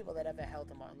 The only people that ever held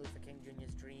to Martin Luther King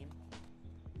Jr.'s dream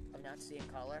of not seeing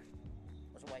color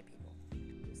was white people.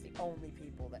 It's the only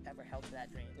people that ever held to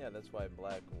that dream. Yeah, that's why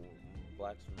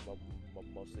blacks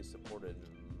mostly supported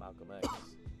Malcolm X.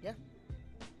 Yeah.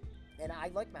 And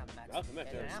I like Malcolm X. Malcolm X,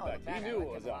 and now, respect. He knew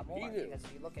what was up. He knew. Because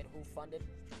if you look at who funded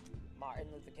Martin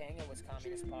Luther King, it was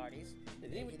communist parties. He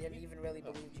didn't even really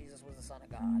believe Jesus was the Son of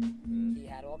God. He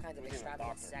had all kinds of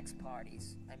extravagant sex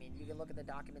parties. I mean, you can look at the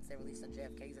documents they released on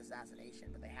JFK's assassination,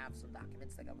 but they have some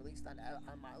documents that got released on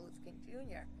Martin Luther King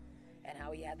Jr. and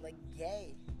how he had like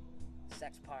gay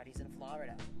sex parties in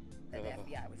Florida that the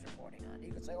FBI was reporting on.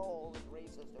 You could say, "Oh, it was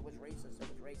racist. It was racist. It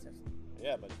was racist."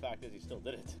 Yeah, but the fact is, he still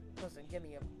did it. Listen, give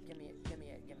me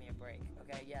a break.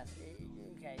 Okay, yes,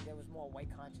 okay. There was more white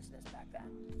consciousness back then.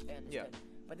 They understood. Yeah.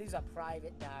 But these are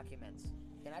private documents.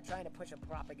 They're not trying to push a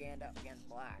propaganda against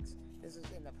blacks. This is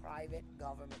in the private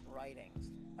government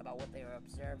writings about what they were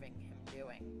observing him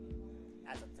doing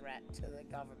as a threat to the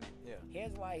government. Yeah.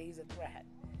 Here's why he's a threat.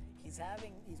 He's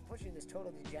pushing this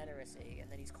total degeneracy, and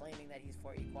then he's claiming that he's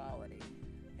for equality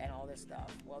and all this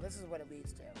stuff. Well, this is what it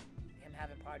leads to. Him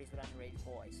having parties with underage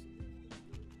boys.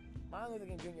 Martin Luther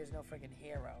King Jr. is no freaking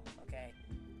hero, okay?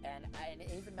 And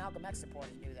even Malcolm X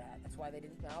supporters knew that. That's why they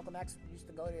didn't. Malcolm X used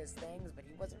to go to his things, but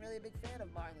he wasn't really a big fan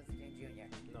of Martin Luther King Jr.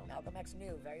 No. Malcolm X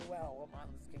knew very well what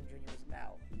Martin Luther King Jr. was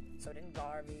about. So didn't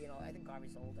Garvey, I think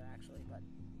Garvey's older actually, but...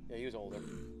 Yeah, he was older.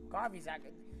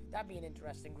 That'd be an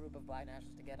interesting group of black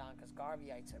nationalists to get on, because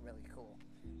Garveyites are really cool.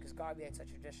 Because Garveyites are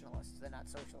traditionalists. They're not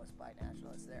socialist black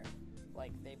nationalists.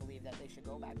 They believe that they should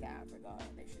go back to Africa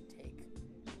and they should take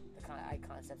the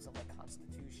concepts of like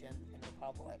Constitution and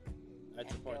Republic and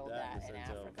build that in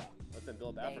Africa. Let them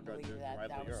build Africa to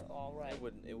rival Europe. All right.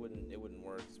 It wouldn't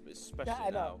work,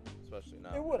 especially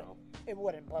now. It wouldn't. It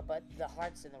wouldn't. But the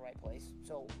heart's in the right place.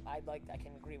 So I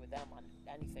can agree with them on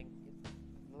anything,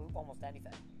 almost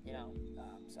anything.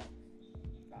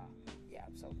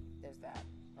 So there's that.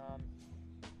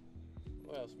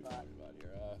 What else are we talking about here?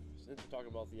 Since we're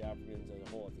talking about the Africans as a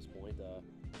whole at this point,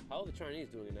 how are the Chinese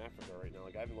doing in Africa right now?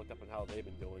 Like, I haven't looked up on how they've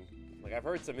been doing. Like, I've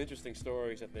heard some interesting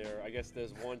stories that I guess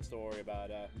there's one story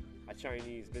about, a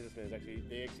Chinese businessman is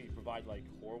they actually provide like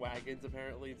whore wagons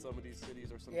apparently in some of these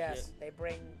cities or some shit. Yes, they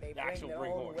bring their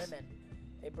own horse. women.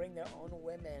 They bring their own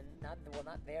women, not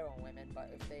their own women, but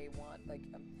if they want, like,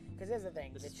 because here's the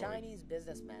thing: the Chinese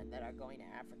businessmen that are going to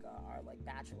Africa are like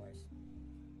bachelors.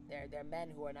 They're men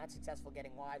who are not successful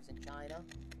getting wives in China,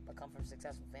 but come from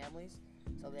successful families.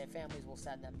 So their families will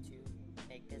send them to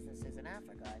make businesses in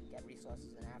Africa and get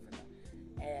resources in Africa.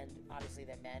 And obviously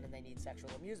they're men and they need sexual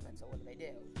amusement. So what do?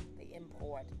 They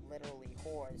import literally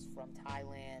whores from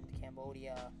Thailand,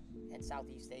 Cambodia, and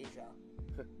Southeast Asia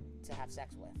to have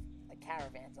sex with. Like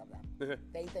caravans of them.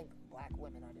 They think black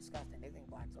women are disgusting. They think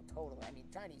blacks are totally. I mean,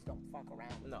 Chinese don't fuck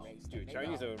around with race. Dude,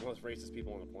 Chinese are the most racist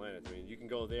people on the planet. I mean, you can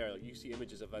go there, like, you see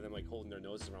images of them like holding their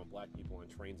noses around black people on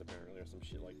trains apparently, or some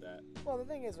shit like that. Well, the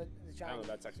thing is with the Chinese, I don't know if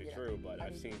that's actually true, but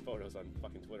I've seen photos on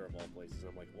fucking Twitter of all places,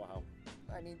 and I'm like, wow.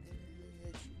 I mean,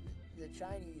 the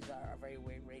Chinese are very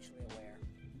racially aware.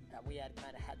 We had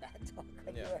kind of had that talk.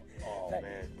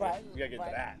 Man, but, we gotta get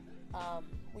to that.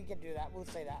 We can do that. We'll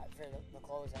say that for the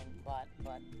closing, but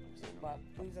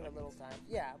please in a little time.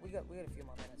 Yeah, we got a few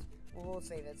more minutes. We'll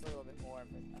say that's a little bit more of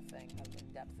a thing, an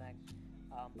in-depth thing.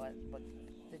 But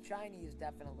the Chinese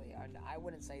definitely are. I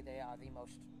wouldn't say they are the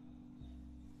most.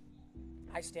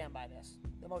 I stand by this.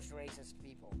 The most racist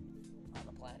people on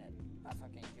the planet are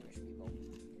fucking Jewish people.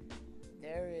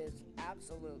 There is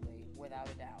absolutely, without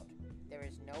a doubt, there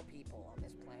is no people on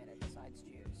this planet besides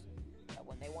Jews that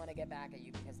when they want to get back at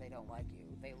you because they don't like you,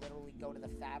 they literally go to the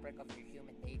fabric of your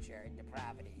human nature and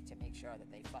depravity to make sure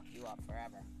that they fuck you up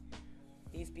forever.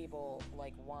 These people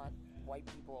want white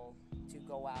people to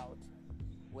go out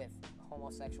with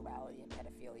homosexuality and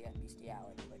pedophilia and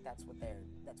bestiality. Like that's what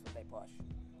they push.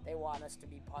 They want us to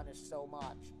be punished so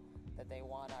much that they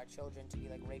want our children to be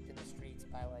like raped in the streets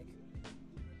by like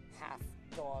half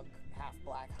dog, half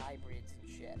black hybrids and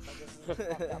shit. Like this is a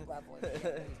fucked up level of shit for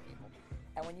these people.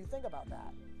 And when you think about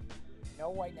that, no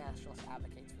white nationalist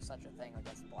advocates for such a thing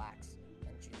against blacks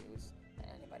and Jews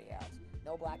and anybody else.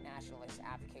 No black nationalist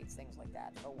advocates things like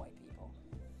that for white people.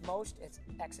 Most, it's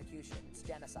execution, it's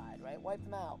genocide, right? Wipe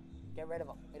them out, get rid of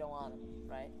them. We don't want them,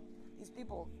 right? These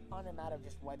people aren't a matter of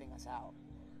just wiping us out.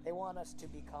 They want us to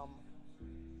become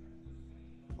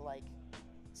like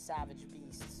savage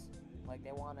beasts. Like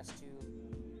they want us to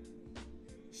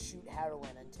shoot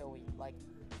heroin until we like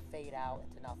fade out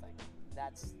into nothing.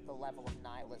 That's the level of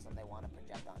nihilism they want to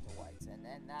project onto whites, and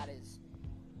then that is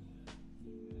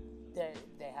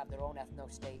they have their own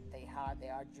ethno-state. They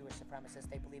are Jewish supremacists.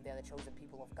 They believe they're the chosen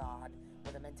people of God.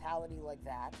 With a mentality like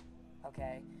that,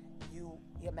 okay, you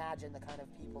imagine the kind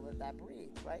of people that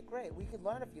breeds, right? Great, we could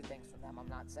learn a few things from them. I'm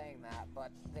not saying that,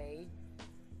 but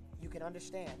you can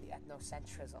understand the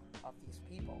ethnocentrism of these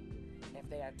people if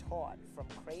they are taught from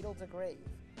cradle to grave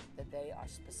that they are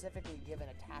specifically given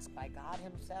a task by God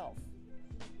Himself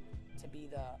to be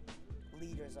the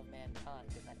leaders of mankind,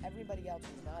 and that everybody else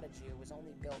who's not a Jew was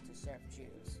only built to serve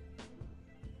Jews.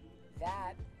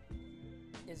 That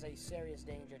is a serious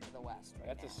danger to the West right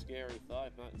That's now. A scary thought.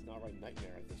 It's not a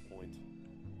nightmare at this point.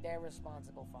 They're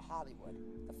responsible for Hollywood,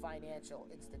 the financial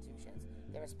institutions.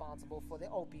 They're responsible for the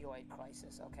opioid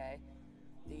crisis, okay?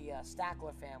 The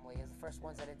Stackler family is the first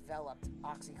ones that developed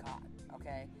Oxycontin,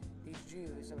 okay? These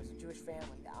Jews, it was a Jewish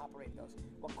family that operated those.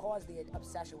 What caused the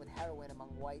obsession with heroin among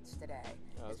whites today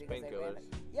is because they ran.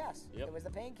 Yes, it was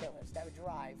the painkillers that were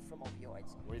derived from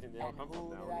opioids. Where do you think they all come from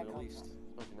now in the Middle East?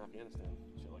 Especially in Afghanistan,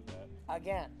 shit like that.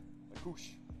 Again, like whoosh.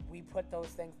 We put those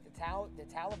things. The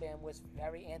Taliban was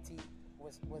very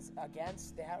was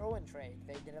against the heroin trade.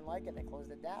 They didn't like it. They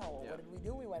closed it down. Well, what did we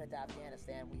do? We went into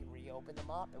Afghanistan. We reopened them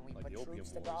up and we put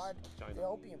troops to guard the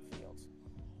opium fields.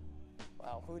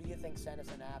 Well, who do you think sent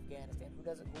us into Afghanistan?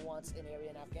 Who wants an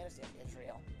area in Afghanistan?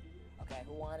 Israel. Okay,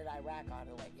 who wanted Iraq out of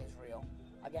the way? Israel.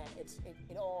 Again,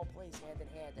 it all plays hand in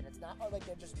hand, and it's not like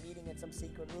they're just meeting in some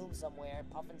secret room somewhere,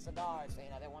 puffing cigars, saying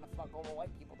they want to fuck over white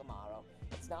people tomorrow.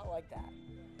 It's not like that.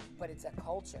 But it's a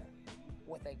culture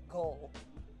with a goal,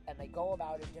 and they go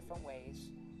about it different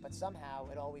ways, but somehow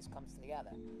it always comes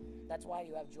together. That's why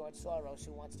you have George Soros,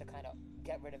 who wants to kind of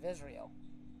get rid of Israel,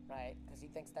 right? Because he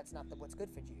thinks that's not what's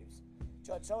good for Jews.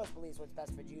 George Soros believes what's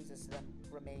best for Jews is to them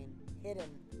remain hidden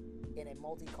in a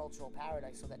multicultural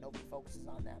paradise so that nobody focuses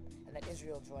on them, and that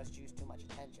Israel draws Jews too much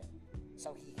attention.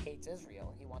 So he hates Israel,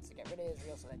 and he wants to get rid of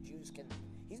Israel so that Jews can...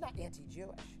 He's not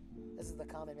anti-Jewish. This is the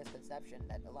common misconception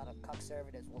that a lot of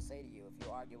conservatives will say to you if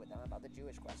you argue with them about the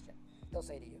Jewish question. They'll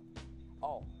say to you,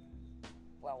 oh,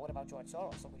 well, what about George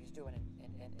Soros and what he's doing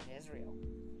in Israel?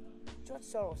 George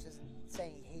Soros isn't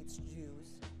saying he hates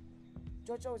Jews.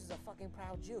 George Soros is a fucking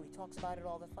proud Jew. He talks about it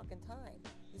all the fucking time.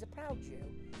 He's a proud Jew.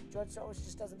 George Soros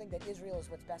just doesn't think that Israel is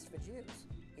what's best for Jews.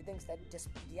 He thinks that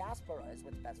diaspora is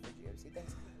what's best for Jews. He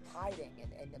thinks hiding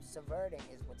and subverting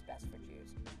is what's best for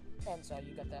Jews. And so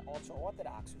you got the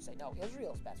ultra-Orthodox who say, no,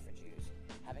 Israel's best for Jews,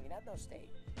 having an ethno-state.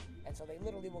 And so they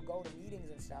literally will go to meetings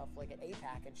and stuff, like at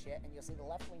AIPAC and shit, and you'll see the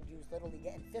left-wing Jews literally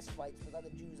getting fistfights with other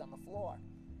Jews on the floor.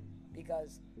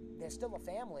 Because they're still a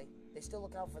family. They still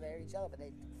look out for each other, but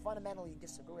they fundamentally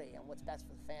disagree on what's best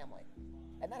for the family.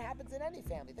 And that happens in any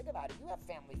family. Think about it. You have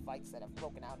family fights that have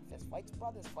broken out in fist fights.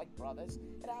 Brothers fight brothers.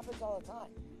 It happens all the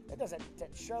time.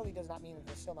 That surely does not mean that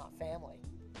they're still not family.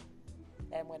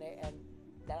 And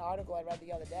that article I read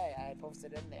the other day, I had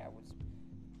posted in there, was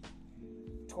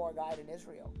tour guide in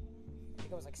Israel. I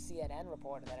think it was like CNN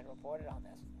reporter that had reported on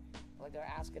this. Like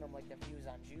they're asking him like their views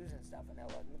on Jews and stuff, and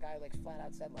the guy like flat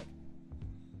out said like,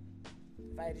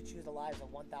 if I had to choose the lives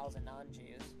of 1,000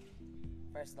 non-Jews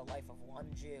versus the life of one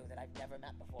Jew that I've never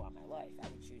met before in my life, I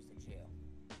would choose the Jew.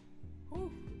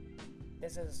 Whew.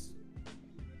 This is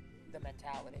the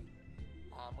mentality.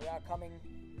 We are coming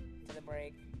to the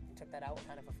break. We took that out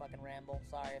kind of a fucking ramble.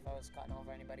 Sorry if I was cutting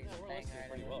over anybody's we're thing listening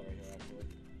pretty well right here, actually.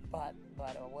 But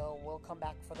we'll come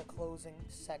back for the closing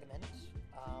segment.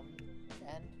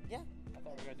 And yeah. I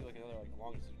thought we were gonna do like another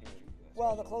longest.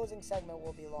 Well, the closing segment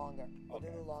will be longer. We'll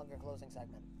Okay. do a longer closing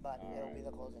segment, but All it'll right. be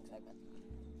the closing segment.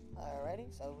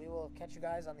 Alrighty, so we will catch you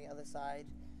guys on the other side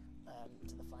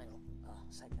to the final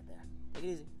segment there. Take it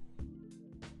easy.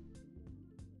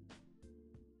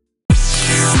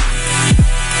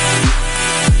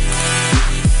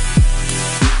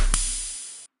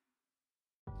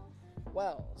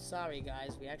 Well, sorry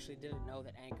guys, we actually didn't know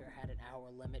that Anchor had an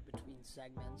hour limit between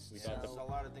segments. We so thought There's a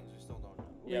lot of things we still don't know.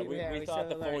 Yeah, we thought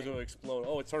the still phones learning. would explode.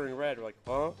 Oh, it's turning red. We're like,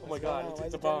 huh? Oh my god, Why it's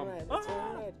is a it turning bomb. red? It's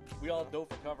turning red. We all dove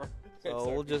for cover. So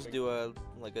we'll just do a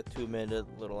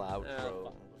 2-minute little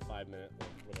outro. 5 minute,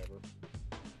 whatever.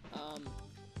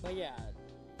 But yeah.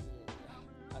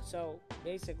 So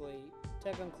basically,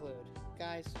 to conclude,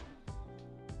 guys,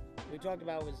 we talked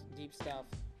about was deep stuff.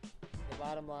 The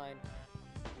bottom line: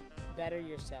 better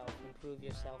yourself, improve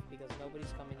yourself, because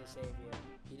nobody's coming to save you.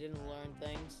 You didn't learn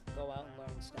things, go out and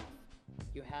learn stuff.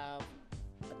 You have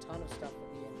a ton of stuff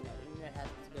with the internet. The internet has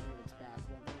its good and its bad.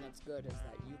 One thing that's good is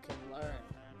that you can learn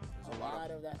a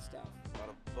lot of that stuff. A lot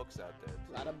of books out there.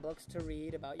 A lot of books to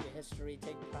read about your history.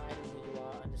 Take pride in who you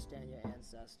are. Understand your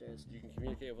ancestors. You can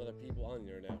communicate with other people on the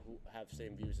internet who have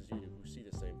same views as you, who see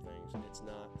the same things. It's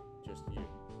not just you.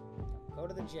 Go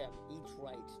to the gym. Eat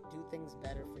right. Do things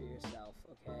better for yourself,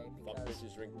 okay? Fuck Because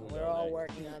bitches, drink booze we're all all day.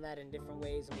 working on that in different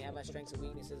ways, and we have our strengths and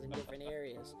weaknesses in different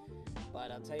areas.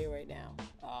 But I'll tell you right now,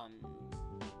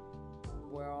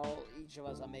 each of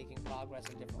us are making progress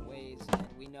in different ways, and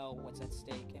we know what's at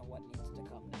stake and what needs to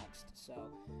come next. So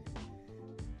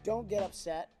don't get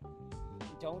upset.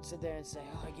 Don't sit there and say,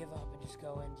 oh, I give up, and just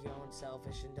go into your own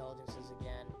selfish indulgences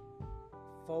again.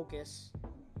 Focus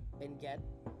and get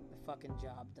the fucking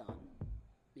job done,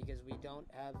 because we don't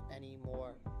have any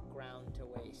more ground to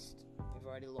waste. We've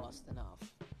already lost enough,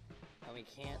 and we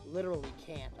literally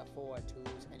can't afford to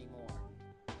lose any more.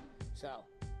 So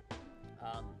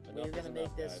we're Enough is gonna enough,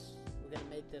 make this. guys. We're gonna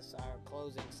make this our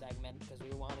closing segment because we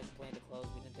wanted to plan to close.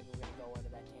 We didn't think we were gonna go into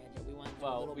that tangent. We wanted to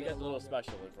Well, a little we bit got a little longer.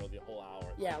 special for the whole hour.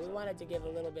 Yeah, we wanted to give a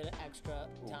little bit of extra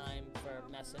time for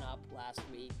messing up last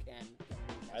week, and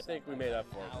I think we made up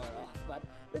for it an hour this week. off, but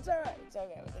it's all right. It's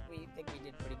okay. I think we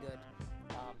did pretty good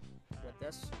with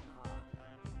this,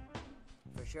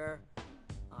 for sure.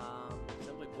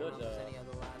 Simply I don't put, know if there's any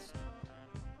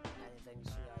things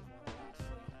you guys want to lastly.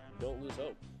 don't lose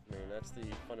hope. I mean, that's the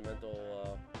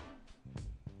fundamental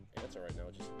answer right now.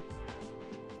 Just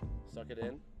suck it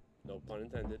in, no pun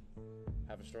intended.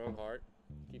 Have a strong heart.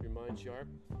 Keep your mind sharp.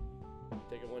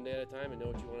 Take it one day at a time and know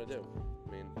what you want to do.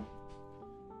 I mean,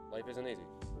 life isn't easy.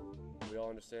 We all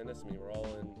understand this. I mean, we're all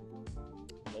in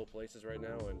low places right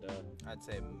now, and I'd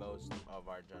say most of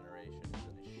our generation is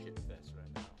in a shit fest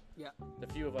right now. Yeah, the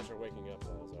few of us are waking up,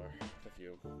 Salazar. The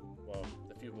few. Well,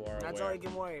 the few who are that's aware. all you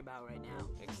can worry about right now.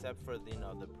 Except for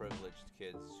the privileged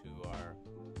kids who are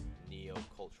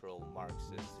neo-cultural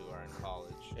Marxists who are in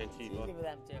college. It's easy Antifa. for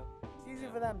them too. It's easy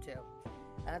for them too.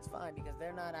 And that's fine because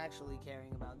they're not actually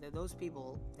caring about. Those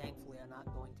people, thankfully, are not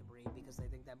going to breed because they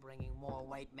think that bringing more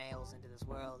white males into this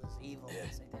world is evil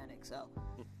and satanic. So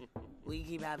we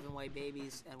keep having white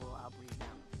babies and we'll outbreed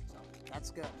them. So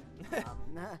that's good.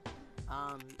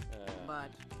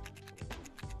 But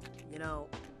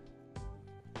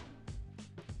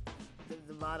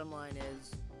the bottom line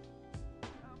is,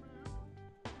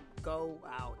 go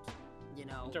out,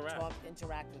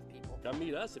 interact with people. Come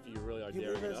meet us if you really are You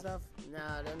daring believe enough. stuff?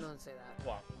 No, don't say that.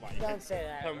 Why? Don't say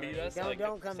that. Come meet us. Don't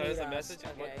come send meet us a us. message.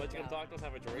 Okay, Let you come talk to us.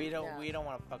 Have a drink. We don't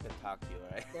want to fucking talk to you,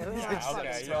 right? Yeah, we Yeah, don't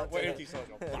okay. fucking We're talk.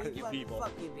 anti-social. Fuck you people.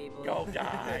 Fuck you people. Go You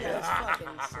die. guys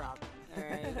fucking suck.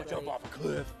 Alright, Jump off a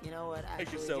cliff. You know what? Take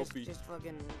Actually, your selfie. just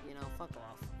fucking, fuck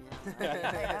off.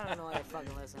 I don't know why they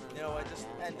fucking listen to You know what? Just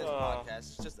end this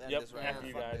podcast. Just end this right After now.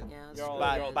 you Fuck guys. it.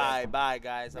 Yeah, Bye,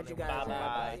 guys. Bet you Bye, guys,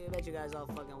 bye. I bet you guys all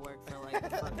fucking work for like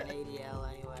the fucking ADL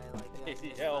anyway. Like, you guys just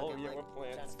ADL, fucking, yeah, like, we're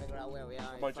plants. trying to figure out where we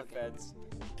are. A bunch of fucking feds.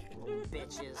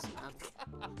 bitches.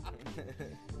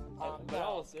 But in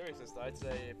all seriousness, I'd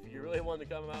say if you really wanted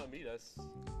to come out and meet us,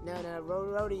 No,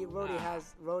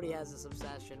 Rhodey has this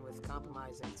obsession with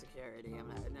compromising security.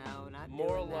 Not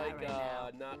more doing that like right now.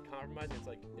 not compromising. It's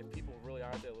like if people really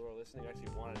are out there who are listening, actually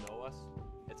want to know us,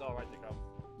 it's all right to come.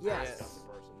 Yes. Ask us in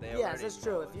person. They Yes, already it's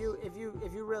true. know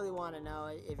If you really want to know,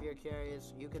 if you're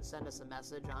curious, you can send us a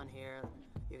message on here.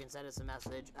 You can send us a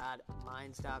message at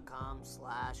minds.com/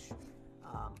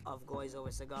 of Goys Over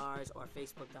Cigars or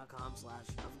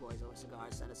facebook.com/of Goys Over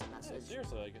Cigars. Send us a Yeah, message.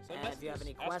 seriously, like, send And if you have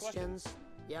any messages, ask questions,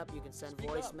 yep, you can send Speak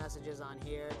voice up. messages on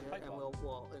here, Type and up.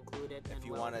 we'll include it. If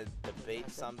you want to debate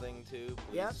something too,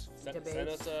 please. Yep. Send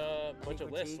Debates, us a bunch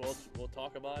of lists. critiques. We'll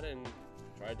talk about it and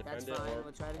try to defend That's it fine. or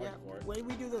We'll try to. argue Yeah, for it.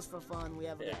 we do this for fun. We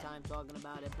have a good Yeah. time talking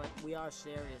about it, but we are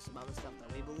serious about the stuff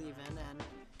that we believe in, and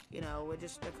we're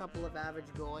just a couple of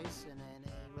average guys in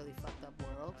a really fucked up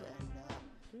world,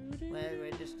 and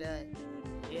we're just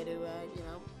here to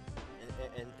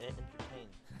And entertain.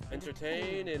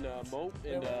 Entertain and mope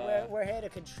and we're here to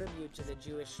contribute to the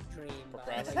Jewish dream by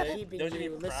Procrastinate? keeping Don't you you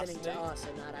mean listening to procrastinate? us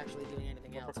and not actually doing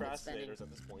anything we're else. But spending procrastinators at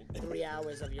this point. 3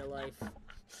 hours of your life.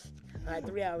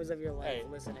 3 hours of your life Hey,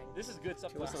 listening. This is good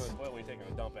stuff to to listen us. on the toilet when you're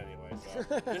taking a dump anyway.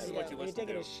 So this is Yeah, what you when listen you're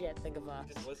taking to. a shit, think of us.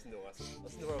 Just listen to us.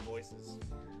 Listen to our voices.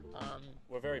 Um,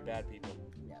 We're very bad people.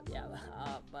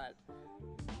 but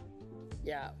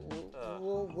yeah,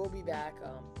 we'll be back Yeah,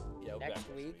 we'll be next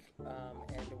back week,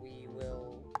 and we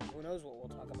will. Who knows what we'll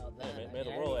talk about then? Yeah, I may the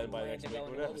mean, world I end by plan next to week. go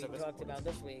Who into what knows we at this talked point? about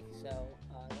this week, so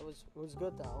it was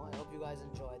good though. I hope you guys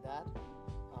enjoyed that.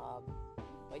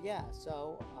 But yeah,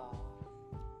 so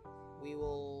we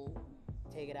will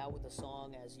take it out with a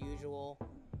song as usual.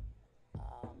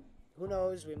 Who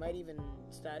knows? We might even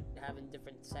start having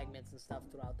different segments and stuff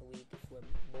throughout the week if we're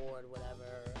bored,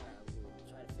 whatever. We'll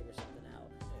try to figure something out.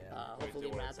 Hopefully,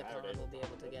 do it on Rathacon Saturday. will be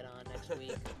able to get on next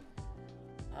week.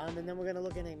 And then we're gonna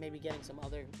look at maybe getting some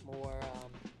other more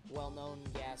well-known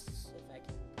guests. If I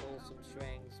can pull some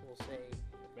strings, we'll see.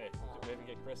 Maybe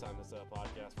get Chris on this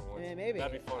podcast for once. Yeah, maybe.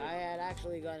 That'd be funny. I had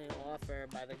actually gotten an offer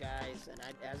by the guys, and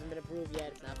it hasn't been approved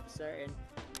yet. It's not for certain.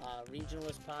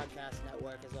 Regionalist Podcast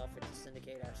Network has offered to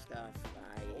syndicate our stuff.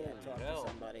 I had talked hell. to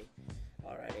somebody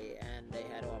already, and they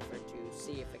had offered to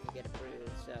see if it could get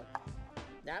approved. So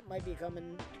that might be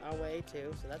coming our way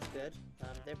too. So that's good.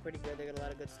 They're pretty good. They got a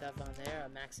lot of good stuff on there.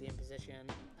 Maxi Imposition.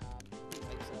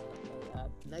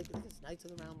 I think it's Knights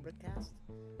of the Round Brickcast,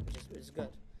 which is good.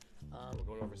 We're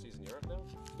going overseas in Europe now?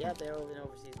 Yeah, they're an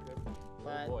overseas group.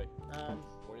 But, Oh boy.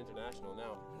 We're international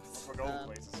now. We're going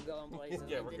places. We're going places.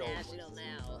 Yeah, we're going International places.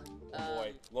 now. Oh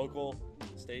boy. Local,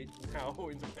 state, now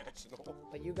international.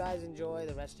 But you guys enjoy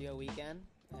the rest of your weekend.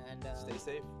 And Stay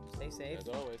safe. Stay safe. As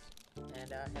always.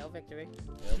 And hail victory.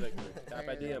 Hail victory.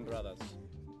 Carpe diem, brothers.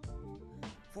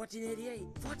 1488.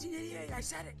 1488. I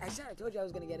said it. I told you I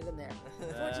was going to get it in there.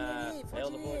 Hail 1488. the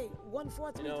 1488.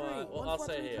 1433. You know what? I'll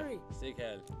say here. 1433.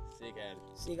 Sighead. Sighead.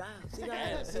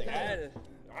 Sighead. Sighead.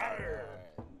 Arr.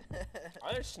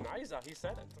 Schneiser, he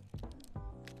said it.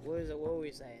 What were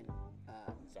we saying?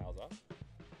 Salza.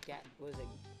 What was it?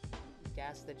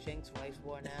 Gas the chinks, rice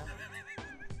war now?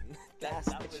 That Gas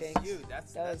the was chinks. you.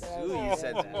 That's That you. was You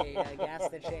said that. me, gas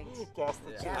the chinks. Gas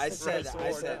the Yeah. chinks. I said. Gas I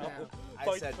the said. now. I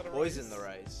Fight said for the poison rice. the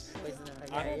rice. Poison the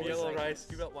rice. I Yeah, want it yellow was rice.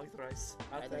 You don't like the rice.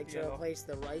 I'd like to replace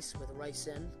the rice with rice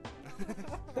in.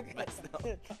 That's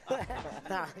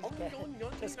Nah,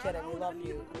 just kidding. We love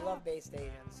you. We love Bay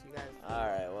Stations. You guys. All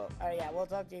right. Well. All right, yeah. We'll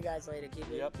talk to you guys later.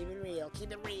 Keep Yep. it real.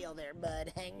 Keep it real there,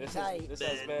 bud. Hang This tight. has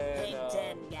been Hang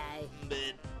 10, guy.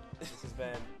 this has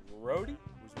been Rhodey,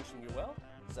 who's wishing you well.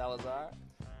 Salazar.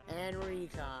 And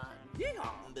Recon.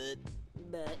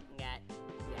 But got.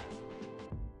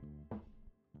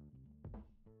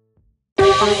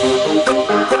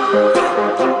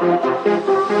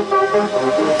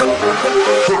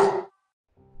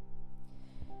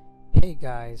 Hey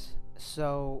guys,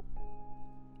 so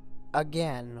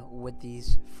again with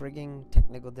these frigging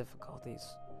technical difficulties.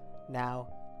 Now,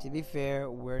 to be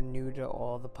fair, we're new to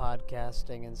all the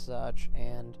podcasting and such,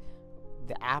 and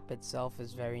the app itself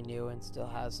is very new and still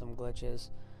has some glitches.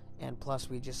 And plus,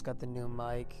 we just got the new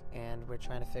mic, and we're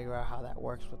trying to figure out how that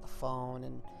works with the phone.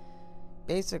 And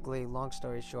basically, long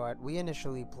story short, we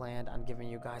initially planned on giving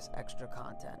you guys extra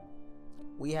content.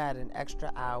 We had an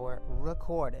extra hour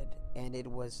recorded, and it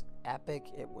was epic.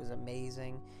 It was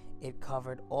amazing. It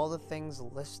covered all the things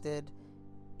listed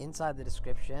inside the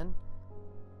description.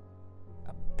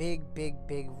 A big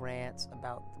rant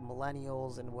about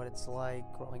millennials and what it's like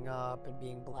growing up and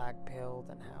being black-pilled,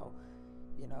 and how,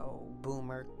 you know,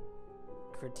 boomer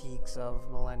critiques of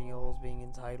millennials being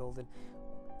entitled and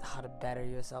how to better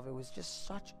yourself. It was just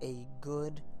such a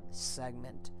good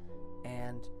segment,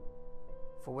 and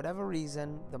for whatever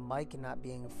reason, the mic not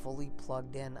being fully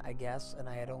plugged in, I guess, and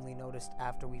I had only noticed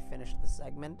after we finished the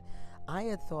segment, I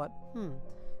had thought,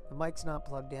 the mic's not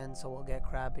plugged in, so we'll get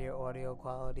crappier audio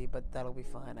quality, but that'll be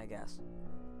fine, I guess.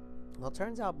 Well, it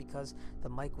turns out because the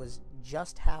mic was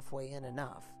just halfway in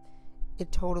enough,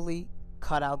 it totally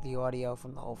cut out the audio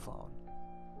from the whole phone.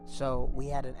 So we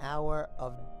had an hour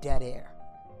of dead air.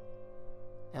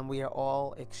 And we are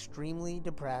all extremely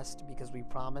depressed because we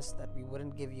promised that we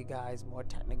wouldn't give you guys more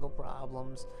technical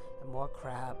problems and more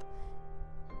crap.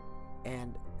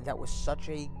 And that was such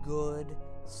a good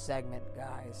segment,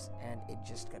 guys, and it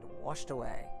just got washed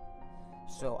away.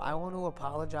 So I want to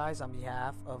apologize on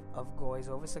behalf of Goys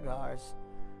Over Cigars.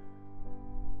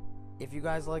 If you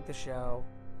guys like the show,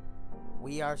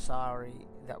 we are sorry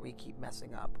that we keep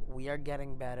messing up. We are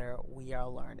getting better. We are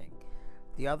learning.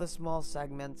 The other small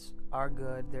segments are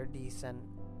good. They're decent.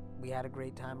 We had a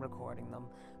great time recording them.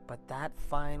 But that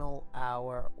final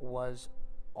hour was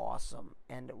awesome.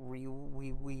 And we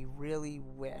really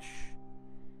wish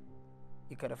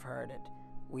you could have heard it.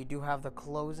 We do have the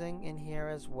closing in here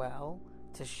as well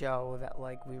to show that,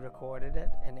 like, we recorded it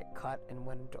and it cut and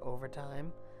went into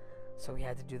overtime. So we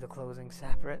had to do the closing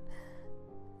separate.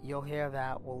 You'll hear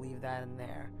that. We'll leave that in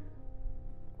there.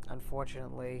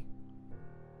 Unfortunately,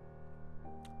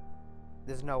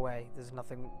 there's no way. There's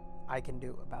nothing I can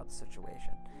do about the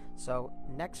situation. So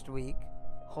next week,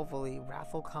 hopefully,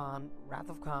 Wrath of Khan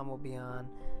will be on.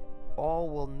 All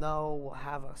will know. We'll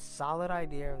have a solid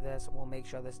idea of this. We'll make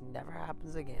sure this never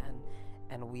happens again,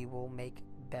 and we will make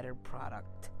better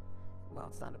product. Well,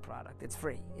 it's not a product. It's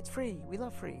free. It's free. We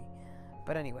love free.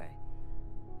 But anyway,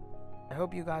 I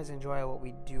hope you guys enjoy what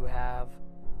we do have.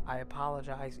 I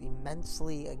apologize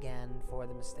immensely again for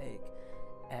the mistake,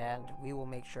 and we will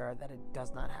make sure that it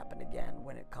does not happen again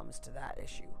when it comes to that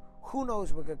issue. Who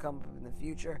knows what could come up in the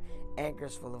future?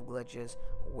 Anchor's full of glitches.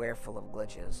 We're full of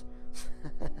glitches.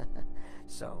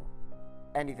 So,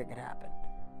 anything could happen.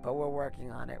 But we're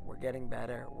working on it. We're getting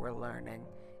better. We're learning.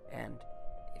 And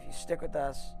if you stick with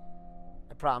us,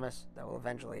 I promise that we'll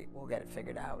get it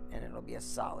figured out, and it'll be a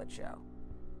solid show.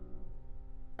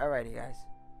 Alrighty, guys.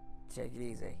 Take it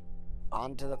easy.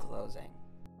 On to the closing.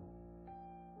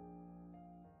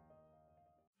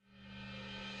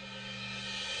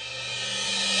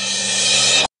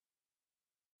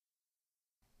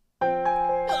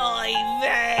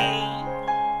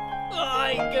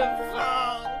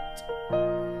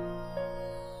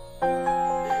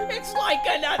 It's like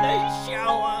another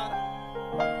shower.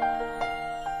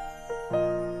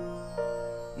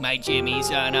 My Jimmy's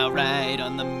on a ride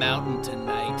on the mountain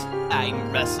tonight.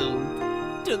 I'm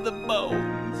wrestled to the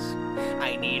bones.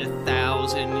 I need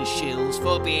 1,000 shills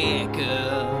for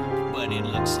backup, but it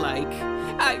looks like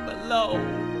I'm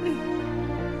alone.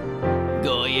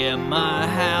 Goyim are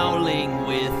howling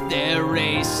with their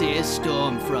racist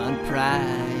Stormfront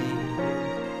pride.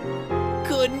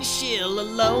 Couldn't shill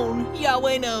alone,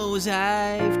 Yahweh knows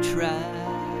I've tried.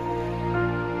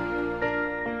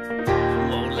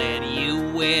 Won't let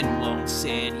you win, won't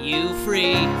set you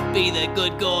free. Be the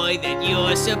good goy that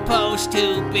you're supposed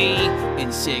to be.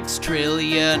 In 6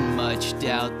 trillion, much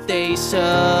doubt they sow.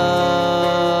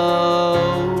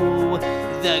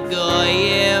 The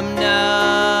Goyim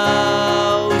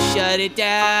know. Shut it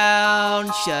down,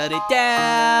 shut it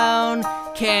down.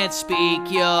 Can't speak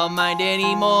your mind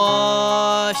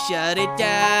anymore. Shut it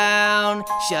down,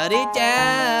 shut it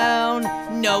down.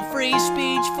 No free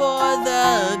speech for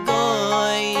the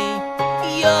goy.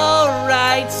 Your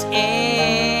rights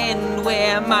end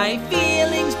where my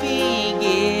feelings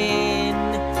begin.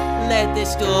 Let the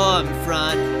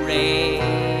Stormfront rage.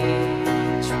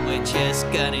 We're just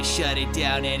gonna shut it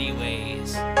down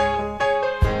anyways.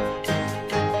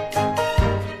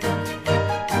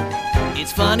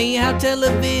 It's funny how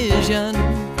television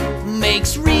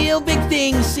makes real big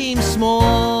things seem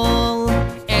small.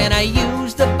 And I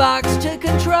use the box to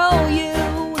control you.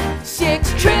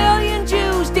 6 trillion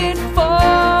Jews did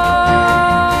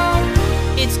fall.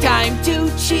 It's time to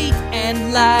cheat and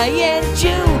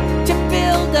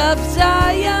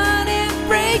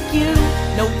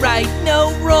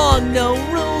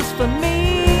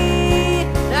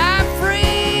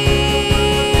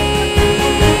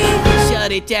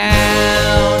it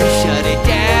down, shut it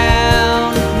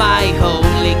down. My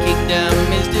holy kingdom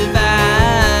is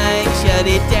divine. Shut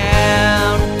it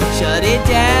down, shut it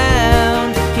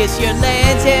down. Kiss your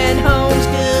lands and homes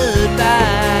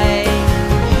goodbye.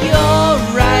 Your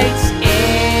rights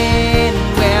end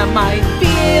where my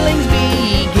feelings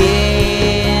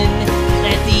begin.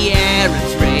 Let the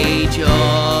Arabs rage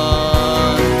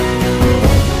on.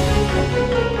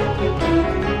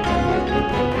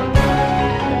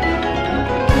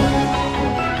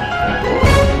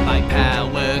 My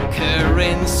power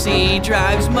currency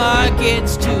drives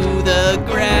markets to the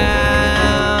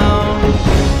ground.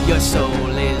 Your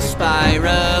soul is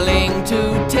spiraling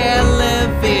to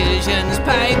television's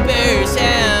piper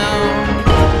sound.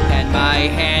 And my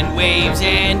hand waves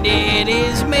and it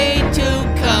is made to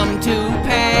come to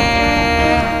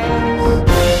pass.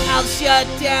 I'll shut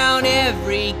down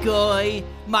every goy,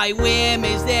 my whim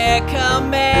is their command.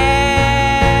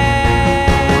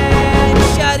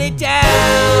 Shut it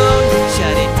down,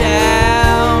 shut it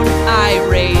down. I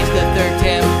raise the third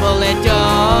temple at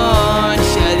dawn.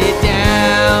 Shut it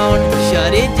down,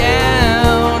 shut it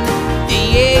down.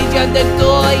 The age of the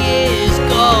goy is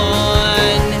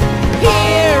gone.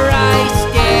 Here I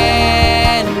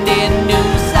stand in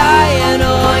New Zion,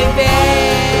 oy vey.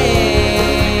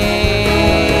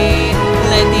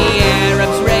 Let the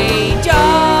Arabs rage on.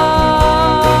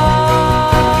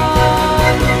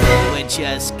 We're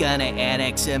just gonna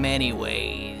annex them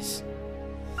anyways.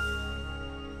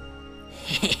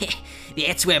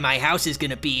 That's where my house is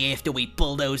gonna be after we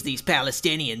bulldoze these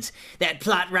Palestinians. That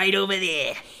plot right over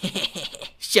there.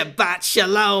 Shabbat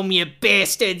shalom, you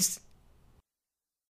bastards!